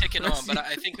will keep ticking on, but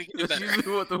I think we can do that's better.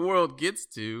 usually what the world gets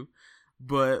to.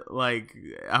 But like,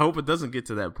 I hope it doesn't get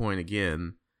to that point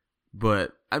again.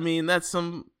 But I mean, that's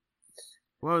some.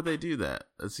 Why would they do that?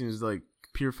 That seems like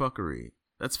pure fuckery.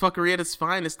 That's fuckery at its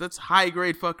finest. That's high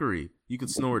grade fuckery. You can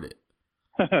snort it.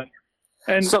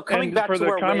 And So coming and back for to the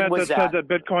where Wayne comment that was said at. that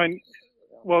Bitcoin,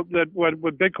 well, that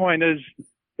what Bitcoin is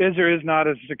or is not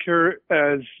as secure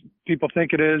as people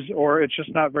think it is, or it's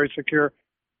just not very secure.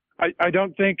 I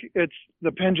don't think it's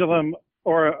the pendulum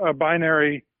or a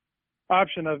binary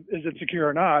option of is it secure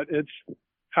or not. It's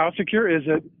how secure is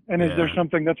it, and is there Yeah.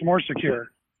 something that's more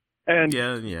secure? And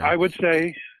Yeah. I would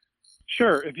say,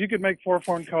 sure, if you could make 4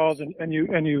 phone calls and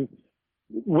you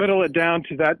whittle it down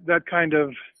to that kind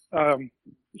of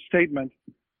statement,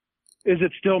 is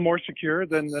it still more secure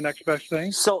than the next best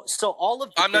thing? So all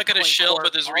of the I'm not going to Bitcoin shill, core-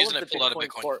 but there's a all reason of I the pulled out of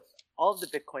Bitcoin. All of the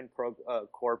Bitcoin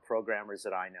core programmers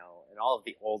that I know, and all of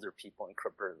the older people in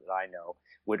crypto that I know,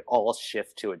 would all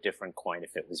shift to a different coin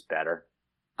if it was better.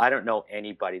 I don't know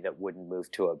anybody that wouldn't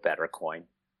move to a better coin.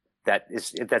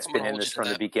 That's I'm been gonna in hold this you to from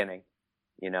the that. beginning.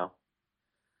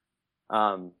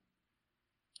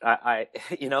 I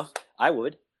I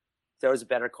would. If there was a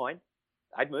better coin,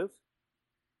 I'd move.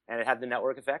 And it had the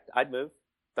network effect, I'd move.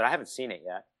 But I haven't seen it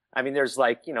yet. I mean, there's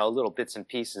like, little bits and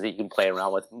pieces that you can play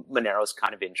around with. Monero's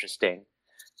kind of interesting.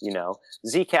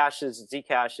 Zcash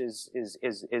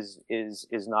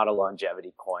is not a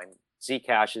longevity coin.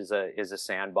 Zcash is a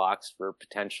sandbox for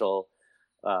potential,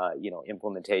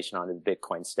 implementation onto the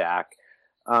Bitcoin stack.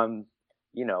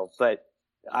 But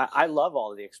I love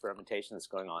all of the experimentation that's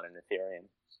going on in Ethereum.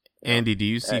 Andy, do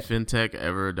you see fintech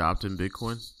ever adopting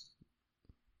Bitcoin?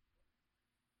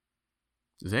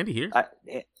 Is Andy here?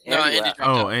 Andy left.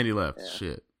 Oh, Andy left. Yeah.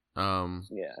 Shit.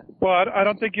 Yeah. Well, I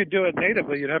don't think you'd do it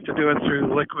natively. You'd have to do it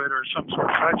through Liquid or some sort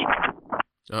of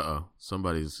sidechain.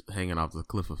 Somebody's hanging off the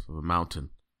cliff of a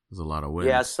mountain. There's a lot of wind.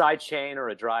 Yeah, a side chain or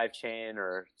a drive chain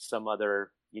or some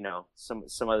other,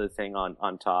 some other thing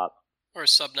on top. Or a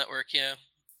sub network, yeah,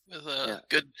 with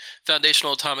good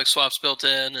foundational atomic swaps built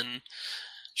in and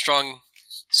strong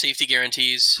safety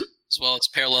guarantees as well. It's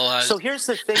parallelized. So here's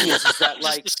the thing: is that Just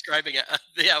like describing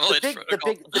the Avalanche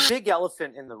protocol. the big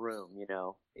elephant in the room,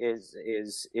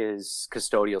 is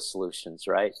custodial solutions,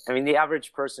 right? I mean, the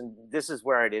average person. This is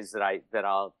where it is that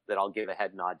I'll give a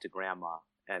head nod to grandma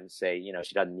and say,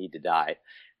 she doesn't need to die.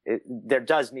 There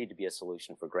does need to be a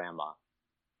solution for grandma.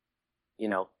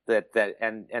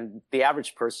 And the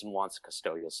average person wants a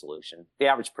custodial solution. The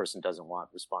average person doesn't want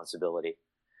responsibility.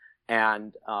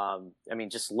 And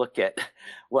just look at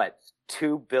what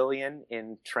 $2 billion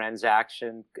in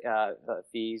transaction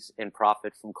fees in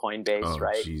profit from Coinbase,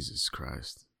 right? Oh, Jesus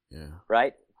Christ! Yeah.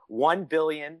 Right. 1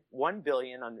 billion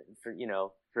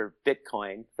for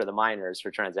Bitcoin for the miners for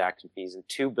transaction fees, and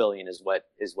 2 billion is what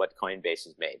Coinbase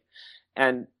has made.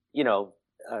 And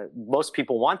most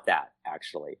people want that.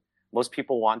 Actually, most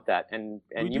people want that. And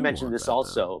you mentioned this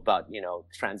also about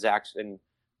transaction.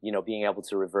 Being able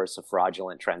to reverse a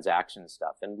fraudulent transaction and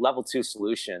stuff. And level 2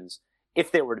 solutions,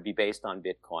 if they were to be based on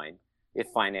Bitcoin, if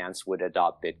finance would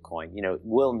adopt Bitcoin,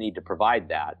 will need to provide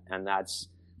that. And that's,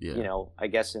 I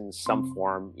guess in some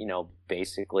form,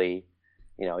 basically,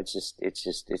 it's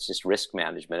just risk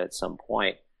management at some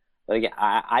point. But again,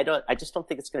 I just don't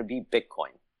think it's going to be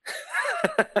Bitcoin.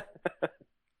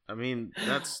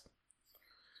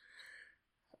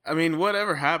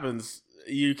 Whatever happens,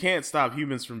 you can't stop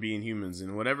humans from being humans,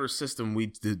 and whatever system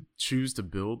we choose to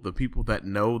build, the people that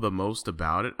know the most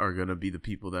about it are going to be the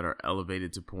people that are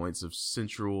elevated to points of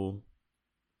central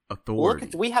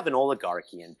authority. We have an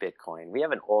oligarchy in Bitcoin. We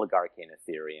have an oligarchy in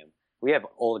Ethereum. We have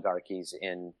oligarchies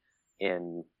in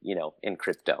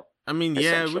crypto. I mean,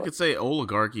 yeah, we could say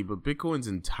oligarchy, but Bitcoin's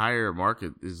entire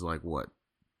market is like what?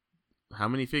 How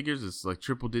many figures? It's like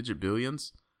triple-digit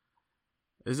billions.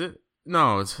 Is it?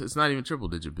 No, it's not even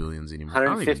triple-digit billions anymore.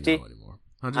 150? I don't even know anymore.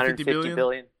 150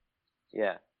 billion?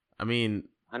 Yeah. I mean...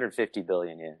 150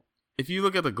 billion, yeah. If you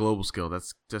look at the global scale,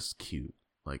 that's just cute.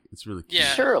 Like, it's really cute.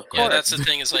 Yeah, sure, of course. Yeah, that's the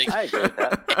thing is, like, I agree with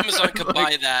that. Amazon could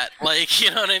buy that. Like, you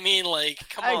know what I mean? Like,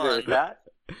 come on.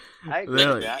 I agree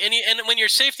with that. And when your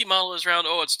safety model is around,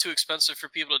 it's too expensive for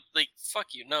people to, like,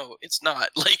 fuck you. No, it's not.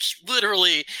 Like,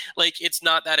 literally, like, it's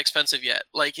not that expensive yet.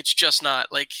 Like, it's just not.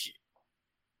 Like...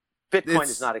 Bitcoin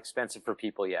is not expensive for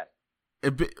people yet.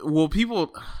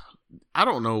 People, I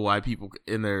don't know why people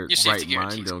in their right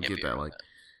mind don't get that. Like,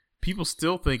 people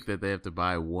still think that they have to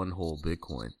buy one whole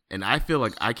Bitcoin, and I feel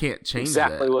like I can't change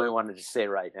exactly that. what we wanted to say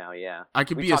right now. Yeah, I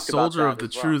could We be a talked about soldier that of the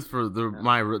as well. truth for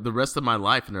the rest of my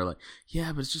life, and they're like,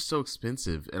 yeah, but it's just so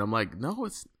expensive, and I'm like, no,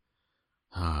 it's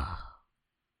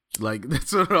like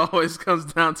that's what it always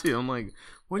comes down to. I'm like,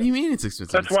 what do you mean it's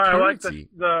expensive? That's It's why currency.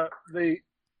 I like the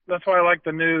that's why I like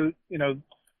the new,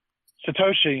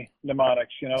 Satoshi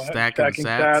mnemonics, Stacking stacking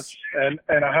sats. and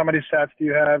how many sats do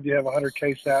you have? Do you have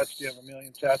 100K sats? Do you have 1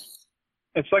 million sats?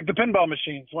 It's like the pinball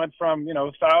machines went from,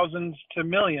 thousands to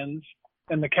millions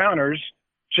in the counters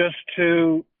just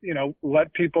to,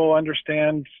 let people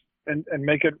understand and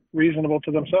make it reasonable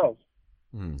to themselves.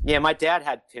 Yeah, my dad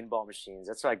had pinball machines.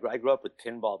 That's why I grew up with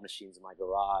pinball machines in my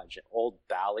garage, and old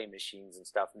Bally machines and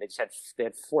stuff, and they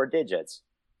had 4 digits.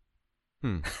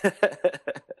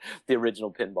 The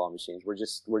original pinball machines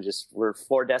we're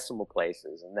 4 decimal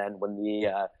places, and then when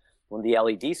the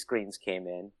LED screens came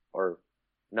in, or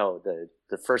no,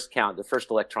 the first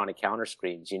electronic counter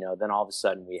screens, then all of a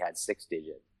sudden we had 6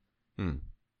 digits and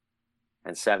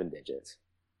 7 digits.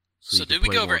 So did we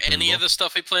go over any of the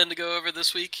stuff we planned to go over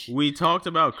this week? We talked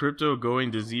about crypto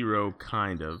going to zero,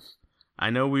 kind of. I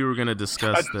know we were going to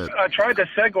discuss that. I tried to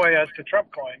segue us to Trump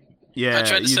coin. Yeah, I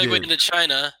tried to you segue did. into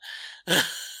China.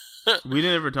 We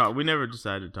never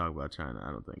decided to talk about China.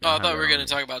 I don't think. Oh, I thought we were going to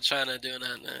talk about China doing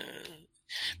that.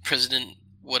 President,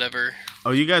 whatever.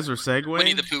 Oh, you guys were segueing?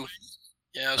 Winnie the Pooh.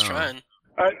 Yeah, I was trying.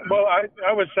 I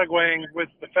was segueing with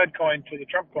the Fed coin to the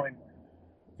Trump coin.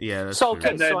 Yeah, that's So, true. okay,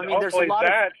 And then so I mean, there's a hopefully lot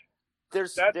that of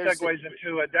there's segues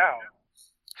into a DAO.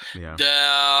 Yeah.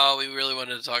 No, we really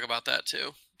wanted to talk about that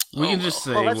too. We can just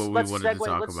say Well, what we wanted to segue.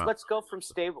 talk about. Let's go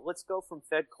from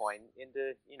Fed coin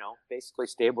into basically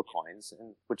stable coins,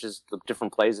 which is the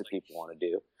different plays that people want to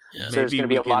do. Yeah. So there's Maybe going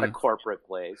to be we a lot can- of corporate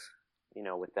plays,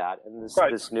 with that. And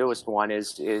Right. this newest one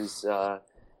is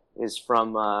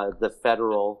from the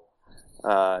federal,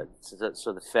 so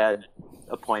the Fed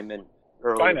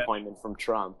early Binance. appointment from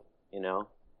Trump. And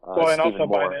Stephen also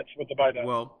Moore. Binance with the Binance.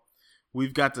 Well,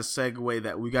 we've got to segue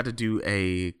that. We got to do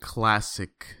a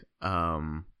classic.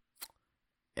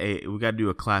 We got to do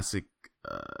a classic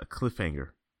cliffhanger,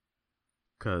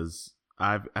 because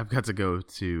I've got to go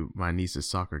to my niece's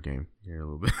soccer game here in a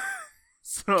little bit.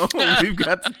 So we've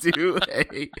got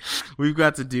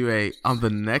to do a on the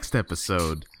next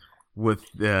episode with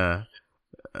the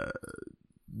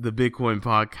Bitcoin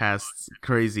Podcast's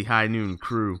crazy high noon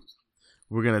crew.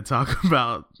 We're gonna talk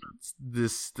about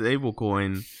this stable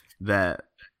coin that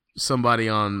somebody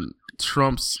on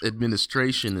Trump's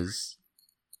administration is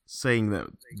saying that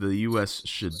the U.S.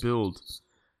 should build,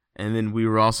 and then we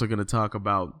were also going to talk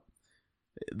about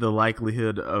the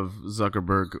likelihood of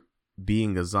Zuckerberg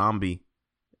being a zombie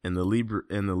in the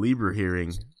Libra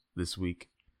hearing this week,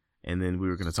 and then we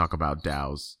were going to talk about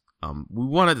DAOs. We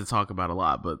wanted to talk about a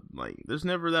lot, but there's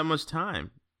never that much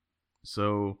time.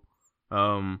 So,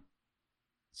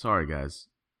 sorry guys.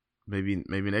 Maybe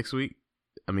next week.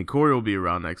 I mean, Corey will be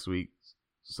around next week,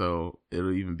 so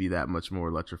it'll even be that much more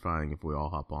electrifying if we all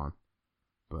hop on.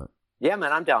 But Yeah,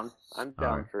 man, I'm down. I'm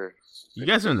down right. for. you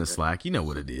guys are in the Slack. You know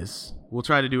what it is. We'll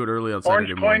try to do it early on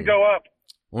Saturday Orange morning. coin go up.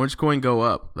 Orange coin go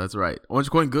up. That's right. Orange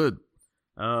coin good.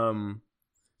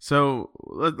 So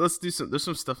let's do some. There's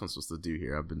some stuff I'm supposed to do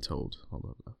here. I've been told.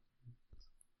 Hold on.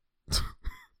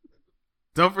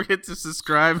 Don't forget to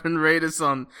subscribe and rate us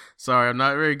on. Sorry, I'm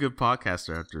not a very good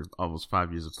podcaster after almost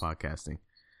 5 years of podcasting.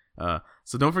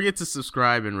 So don't forget to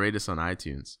subscribe and rate us on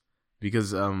iTunes,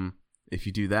 because if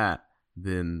you do that,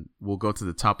 then we'll go to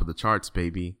the top of the charts,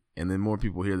 baby, and then more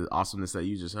people hear the awesomeness that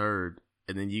you just heard,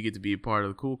 and then you get to be a part of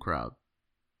the cool crowd.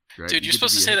 Right? Dude, you're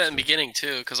supposed to say that in the beginning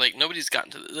too, because nobody's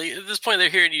gotten to at this point. They're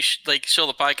hearing you show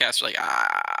the podcast. They're like,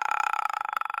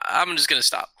 I'm just gonna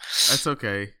stop. That's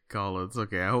okay, Carla. It's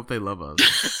okay. I hope they love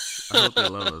us. I hope they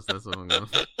love us. That's what I'm gonna.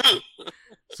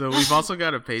 So we've also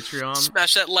got a Patreon.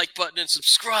 Smash that like button and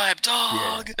subscribe,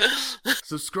 dog. Yeah.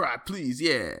 Subscribe, please.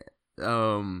 Yeah.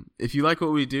 If you like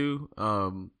what we do, you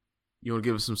want to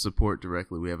give us some support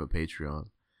directly, we have a Patreon.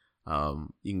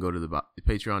 You can go to the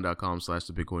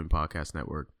patreon.com/the Bitcoin Podcast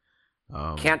Network.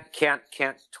 Can't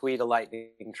tweet a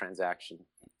Lightning transaction.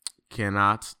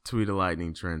 Cannot tweet a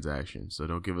Lightning transaction, so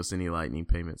don't give us any Lightning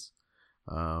payments.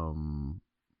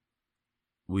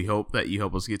 We hope that you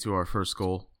help us get to our first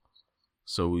goal,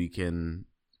 so we can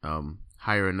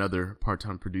hire another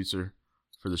part-time producer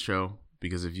for the show.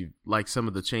 Because if you like some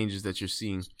of the changes that you're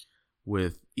seeing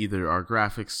with either our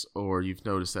graphics, or you've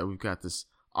noticed that we've got this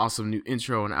awesome new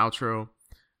intro and outro,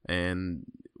 and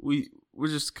we're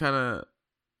just kind of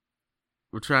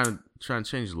trying to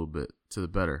change a little bit to the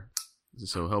better.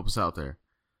 So help us out there.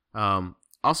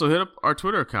 Also, hit up our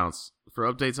Twitter accounts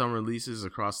for updates on releases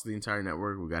across the entire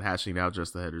network. We got Hashing Out,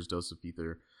 Just the Headers, Dose of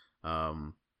Ether.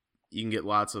 You can get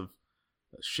lots of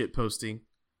shit posting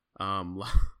or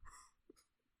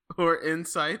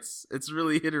insights. It's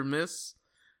really hit or miss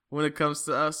when it comes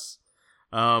to us.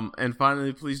 And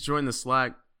finally, please join the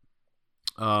Slack.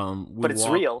 But it's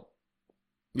real.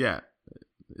 Yeah,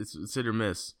 it's hit or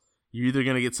miss. You're either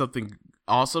gonna get something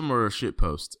awesome or a shit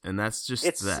post, and that's just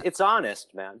that. It's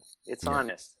honest, man. It's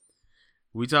honest.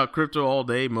 We talk crypto all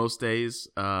day, most days,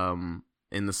 in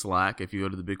the Slack. If you go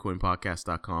to the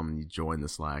BitcoinPodcast.com and you join the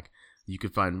Slack, you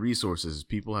can find resources.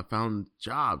 People have found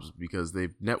jobs because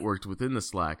they've networked within the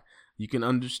Slack. You can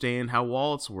understand how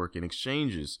wallets work and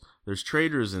exchanges. There's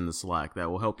traders in the Slack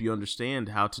that will help you understand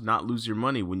how to not lose your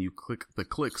money when you click the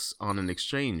clicks on an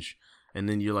exchange. And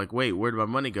then you're like, wait, where did my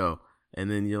money go? And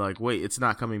then you're like, wait, it's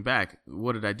not coming back.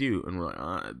 What did I do? And we're like,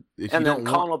 and then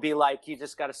Colin will be like, you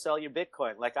just got to sell your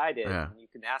Bitcoin like I did. Yeah. And you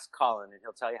can ask Colin and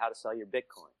he'll tell you how to sell your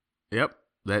Bitcoin. Yep,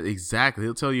 that exactly.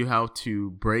 He'll tell you how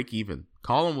to break even.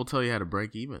 Colin will tell you how to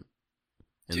break even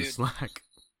in the Slack.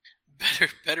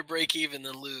 Better break even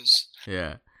than lose.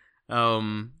 Yeah.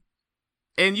 And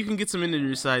you can get some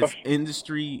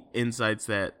industry insights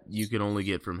that you can only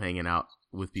get from hanging out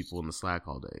with people in the Slack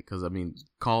all day. Because, I mean,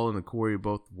 Colin and Corey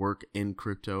both work in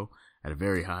crypto at a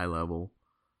very high level.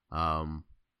 I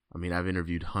mean, I've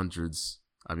interviewed hundreds.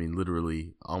 I mean,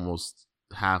 literally almost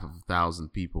 500,000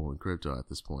 people in crypto at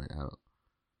this point.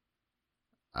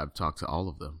 I've talked to all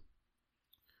of them.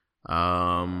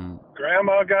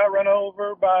 Grandma got run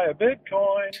over by a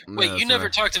Bitcoin. Wait, you never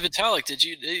talked to Vitalik, did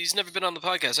you? He's never been on the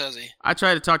podcast, has he? I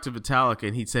tried to talk to Vitalik,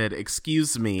 and he said,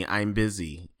 "Excuse me, I'm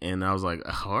busy." And I was like,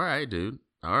 "All right, dude.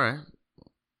 All right.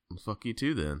 Fuck you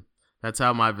too, then." That's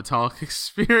how my Vitalik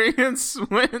experience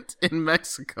went in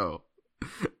Mexico.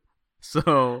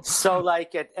 So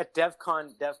like at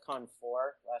DevCon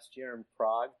 4 last year in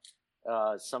Prague,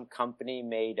 some company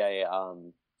made a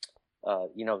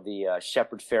the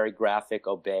Shepard Fairey graphic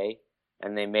Obey,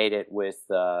 and they made it with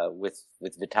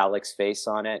Vitalik's face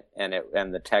on it, and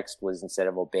the text was, instead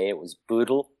of Obey, it was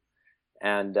Boodle,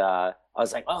 and I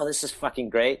was like, oh, this is fucking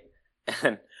great,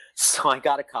 and so I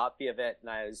got a copy of it,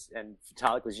 and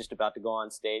Vitalik was just about to go on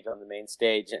stage on the main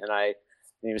stage, and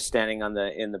he was standing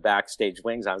in the backstage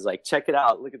wings. I was like, check it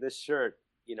out, look at this shirt.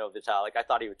 Vitalik, I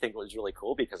thought he would think it was really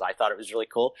cool because I thought it was really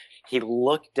cool. He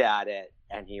looked at it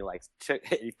and he took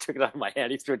it out of my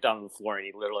hand. He threw it down on the floor and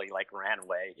he literally ran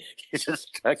away. He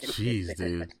just took it. Jeez,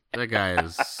 dude, that guy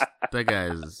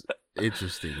is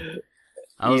interesting.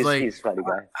 He's a funny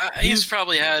guy. He's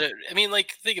probably had it. I mean,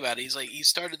 think about it. He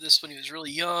started this when he was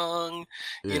really young.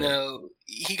 Yeah.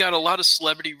 He got a lot of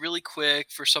celebrity really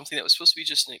quick for something that was supposed to be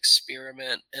just an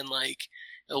experiment, and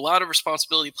a lot of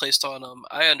responsibility placed on him.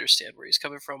 I understand where he's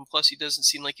coming from. Plus, he doesn't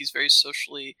seem like he's very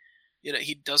socially,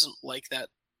 he doesn't like that.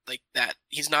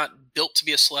 He's not built to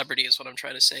be a celebrity, is what I'm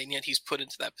trying to say, and yet he's put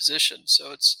into that position.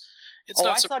 So it's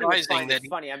not surprising that. It's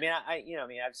funny. I mean,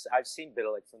 I've seen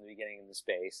Vitalik from the beginning in the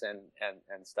space and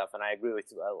stuff, and I agree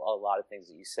with a lot of things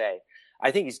that you say.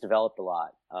 I think he's developed a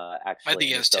lot, actually, I think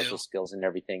he has social too. skills and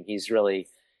everything. He's really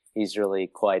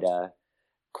quite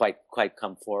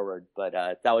come forward, but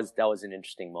that was an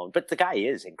interesting moment. But the guy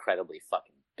is incredibly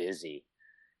fucking busy.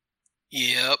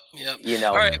 Yep.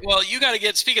 All right. Well, you got to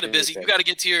get. Speaking of busy, you got to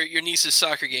get to your niece's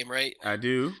soccer game, right? I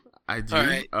do. All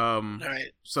right. All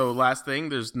right. So last thing,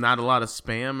 there's not a lot of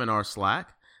spam in our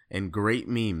Slack and great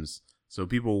memes, so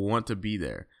people want to be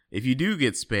there. If you do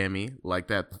get spammy, like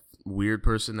that weird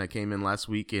person that came in last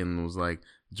week and was like,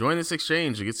 "Join this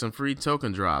exchange and get some free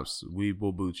token drops," we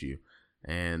will boot you.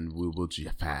 And we'll boot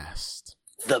you fast.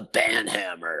 The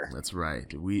Banhammer. That's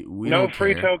right. We no don't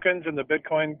free care. tokens in the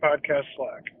Bitcoin Podcast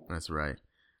Slack. That's right.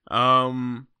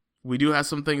 We do have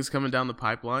some things coming down the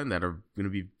pipeline that are going to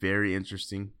be very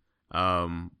interesting.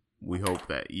 We hope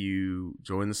that you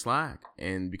join the Slack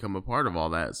and become a part of all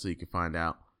that so you can find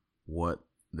out what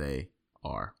they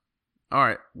are. All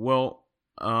right. Well,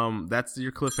 that's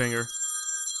your cliffhanger.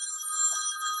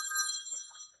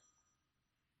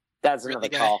 That's another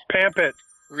call. Pamp it.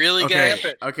 Really, Okay.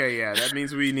 guy? Okay, yeah, that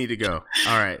means we need to go.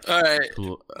 All right. All right.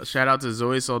 Cool. Shout out to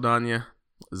Zoe Saldana,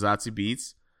 Zazi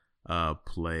Beats.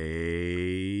 Play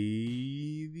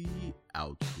the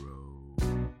outro.